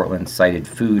traveled to Portland cited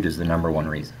food as the number one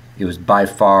reason. It was by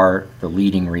far the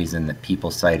leading reason that people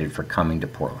cited for coming to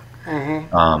Portland.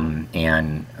 Mm-hmm.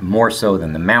 And more so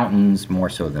than the mountains, more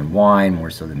so than wine, more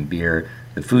so than beer,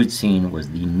 the food scene was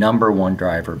the number one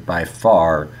driver by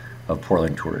far of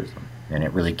Portland tourism, and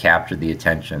it really captured the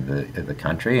attention of the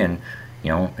country. And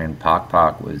and Pock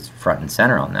Pock was front and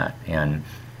center on that. And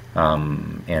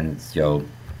so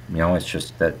it's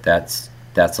just that's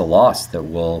a loss that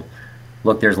will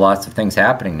look. There's lots of things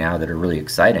happening now that are really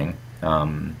exciting.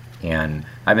 And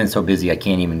I've been so busy I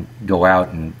can't even go out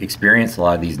and experience a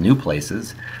lot of these new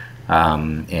places.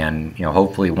 And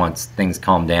hopefully once things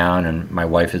calm down and my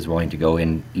wife is willing to go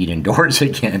and eat indoors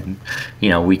again,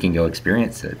 we can go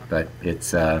experience it. But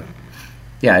it's a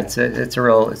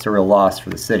real loss for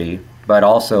the city. But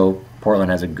also Portland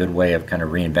has a good way of kind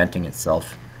of reinventing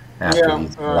itself after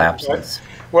these lapses.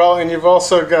 Well, and you've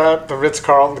also got the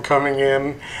Ritz-Carlton coming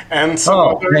in, and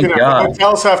some other,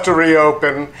 hotels have to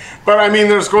reopen. But I mean,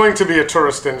 there's going to be a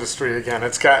tourist industry again.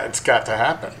 It's got to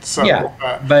happen. So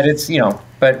but it's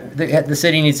but the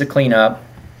city needs to clean up.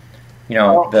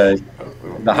 The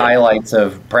highlights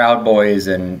of Proud Boys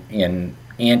and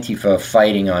Antifa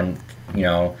fighting on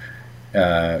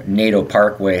NATO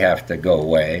Parkway have to go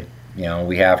away.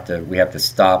 We have to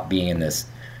stop being in this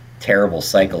terrible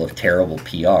cycle of terrible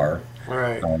PR.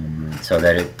 Right. So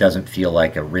that it doesn't feel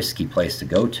like a risky place to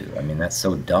go to. I mean, that's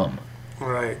so dumb.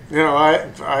 Right.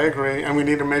 I agree. And we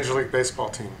need a Major League Baseball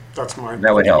team.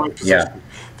 That would help. Yeah.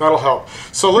 That'll help.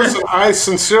 So listen, I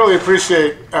sincerely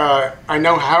appreciate, I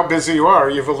know how busy you are.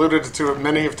 You've alluded to it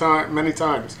many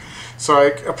times. So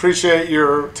I appreciate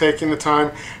your taking the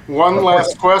time. One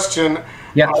last question.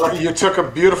 Yeah. You took a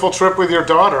beautiful trip with your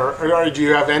daughter. Do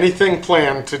you have anything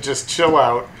planned to just chill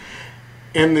out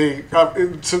in the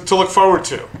to look forward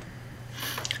to?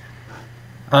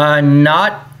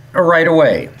 Not right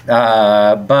away,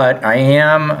 but I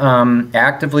am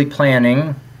actively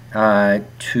planning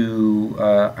to.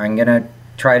 I'm gonna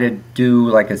try to do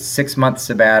like a 6-month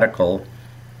sabbatical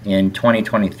in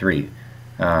 2023.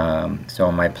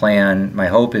 So my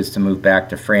hope is to move back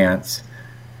to France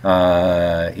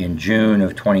in June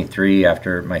of 23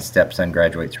 after my stepson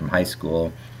graduates from high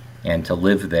school, and to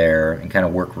live there and kind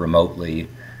of work remotely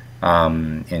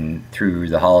through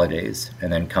the holidays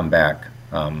and then come back.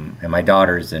 And my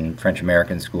daughter's in French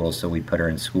American school, so we put her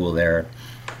in school there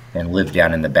and live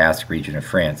down in the Basque region of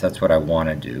France. That's what I want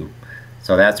to do.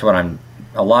 So that's what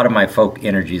a lot of my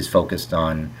energy is focused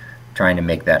on, trying to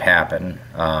make that happen.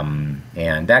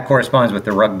 And that corresponds with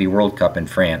the Rugby World Cup in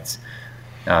France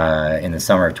in the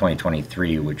summer of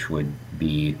 2023, which would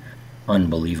be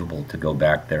unbelievable to go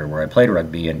back there where I played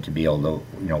rugby, and to be able to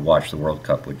watch the World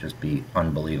Cup would just be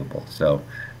unbelievable. So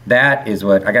that is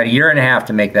what I got, a year and a half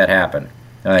to make that happen.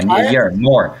 A year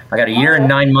more. I got a year and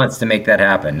 9 months to make that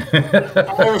happen. I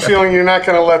have a feeling you're not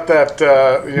going to let that.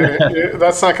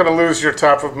 That's not going to lose your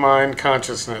top of mind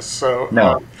consciousness. So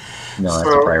no, that's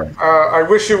a priority. I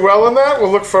wish you well in that.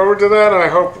 We'll look forward to that, and I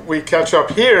hope we catch up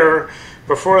here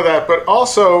before that. But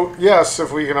also, yes,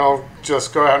 if we can all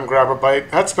just go out and grab a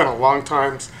bite. That's been a long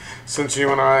time since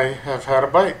you and I have had a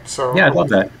bite. So yeah, I love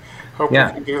that. Hope we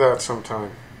can do that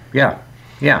sometime. Yeah,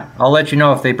 I'll let you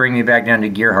know if they bring me back down to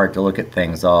Gearhart to look at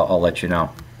things. I'll let you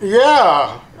know.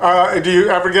 Yeah. Do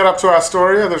you ever get up to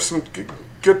Astoria? There's some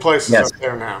good places up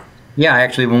there now. Yeah,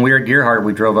 actually, when we were at Gearhart,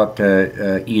 we drove up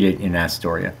to eat it in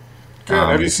Astoria. Good.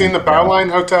 Have you seen the Bowline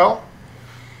Hotel?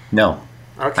 No.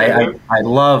 Okay. I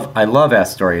love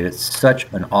Astoria. It's such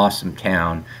an awesome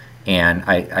town, and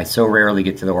I so rarely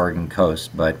get to the Oregon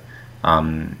coast, but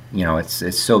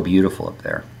it's so beautiful up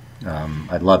there.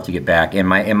 I'd love to get back, and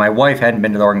my wife hadn't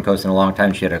been to the Oregon coast in a long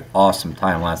time. She had an awesome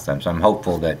time last time, so I'm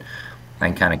hopeful that I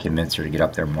can kind of convince her to get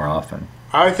up there more often.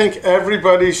 I think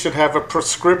everybody should have a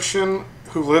prescription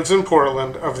who lives in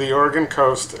Portland of the Oregon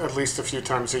coast at least a few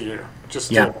times a year,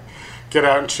 just to get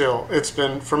out and chill. It's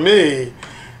been, for me,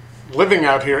 living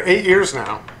out here 8 years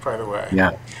now, by the way.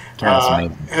 Yeah.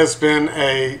 Has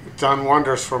done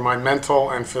wonders for my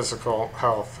mental and physical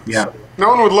health. Yeah. So no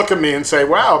one would look at me and say,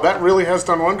 "Wow, that really has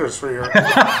done wonders for your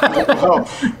mental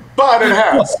health," but it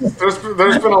has.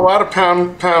 There's been a lot of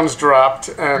pounds dropped,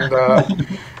 and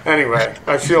anyway,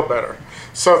 I feel better.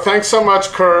 So thanks so much,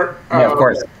 Kurt. Yeah, of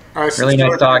course. Really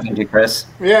nice talking to you, Chris.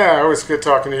 Yeah, it was good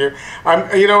talking to you.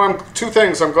 I'm two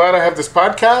things. I'm glad I have this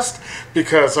podcast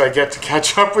because I get to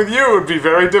catch up with you. It would be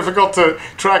very difficult to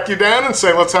track you down and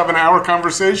say, let's have an hour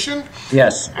conversation.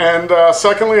 Yes. And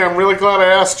secondly, I'm really glad I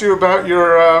asked you about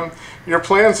your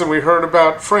plans, and we heard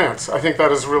about France. I think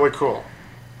that is really cool.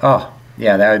 Oh,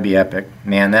 yeah, that would be epic.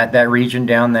 Man, that region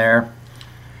down there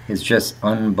is just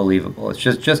unbelievable. It's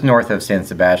just north of San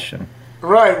Sebastian.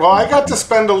 Right. Well, I got to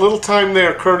spend a little time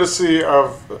there courtesy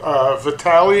of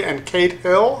Vitaly and Kate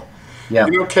Hill. Yeah.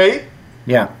 You know Kate?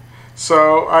 Yeah.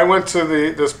 So I went to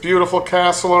this beautiful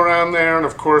castle around there, and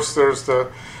of course there's the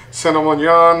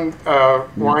Saint-Emilion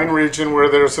wine region where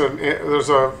there's a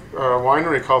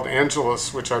winery called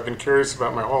Angelus, which I've been curious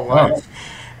about my whole life.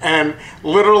 And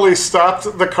literally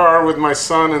stopped the car with my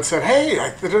son and said, "Hey, I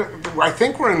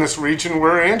think we're in this region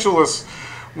where Angelus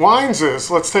Wines is.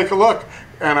 Let's take a look."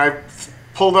 And I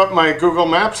pulled up my Google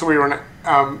Maps. We were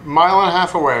a mile and a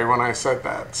half away when I said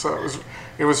that. So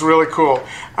it was really cool.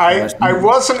 I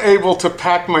wasn't able to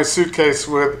pack my suitcase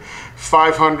with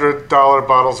 $500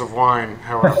 bottles of wine,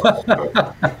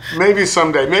 however. Maybe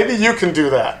someday. Maybe you can do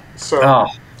that. So.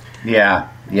 Yeah.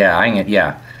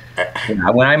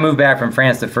 When I moved back from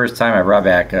France the first time, I brought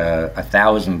back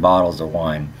 1,000 bottles of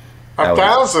wine.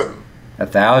 1,000?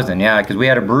 1,000, yeah, because we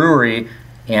had a brewery.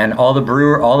 And all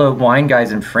the wine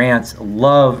guys in France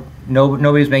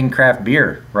nobody's making craft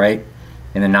beer, right,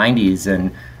 in the 90s.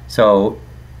 And so,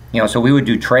 so we would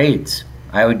do trades.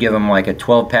 I would give them like a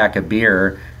 12-pack of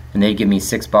beer, and they'd give me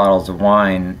 6 bottles of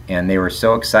wine, and they were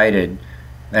so excited.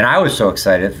 And I was so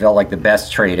excited. It felt like the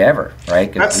best trade ever,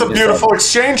 right? That's the beautiful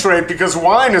exchange rate, because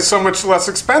wine is so much less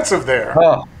expensive there.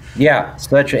 Oh, yeah.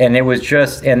 And it was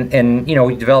just, and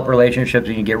we develop relationships,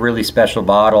 and you get really special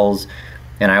bottles.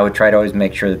 And I would try to always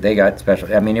make sure that they got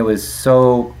special. I mean, it was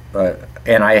so,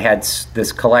 and I had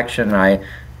this collection I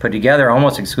put together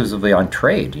almost exclusively on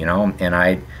trade,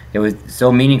 and it was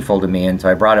so meaningful to me. And so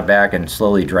I brought it back and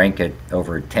slowly drank it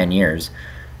over 10 years.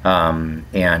 But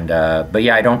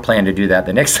yeah, I don't plan to do that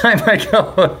the next time I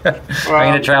go. I'm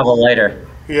going to travel later.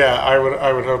 Yeah, I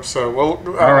would hope so. Well,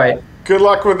 all right. Good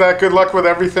luck with that. Good luck with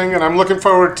everything. And I'm looking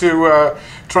forward to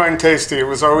trying Tasty. It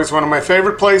was always one of my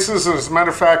favorite places. And as a matter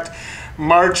of fact,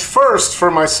 March 1st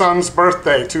for my son's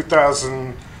birthday,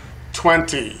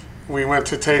 2020, we went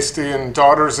to Tasty and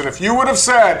Daughters. And if you would have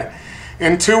said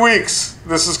in 2 weeks,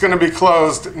 this is going to be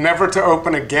closed, never to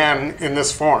open again in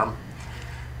this form.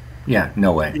 Yeah,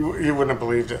 no way. You wouldn't have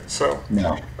believed it. So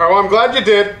no. Well, I'm glad you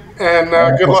did.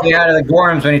 And good luck. Stay out of the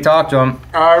dorms when you talk to him.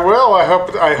 I will. I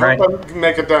hope I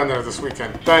make it down there this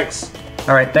weekend. Thanks.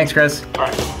 All right. Thanks, Chris. All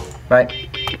right. Bye.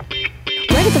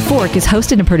 Right at the Fork is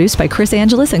hosted and produced by Chris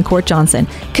Angeles and Court Johnson.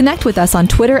 Connect with us on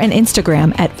Twitter and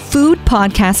Instagram at Food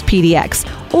Podcast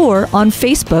PDX or on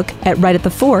Facebook at Right at the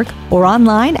Fork or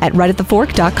online at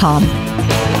rightatthefork.com.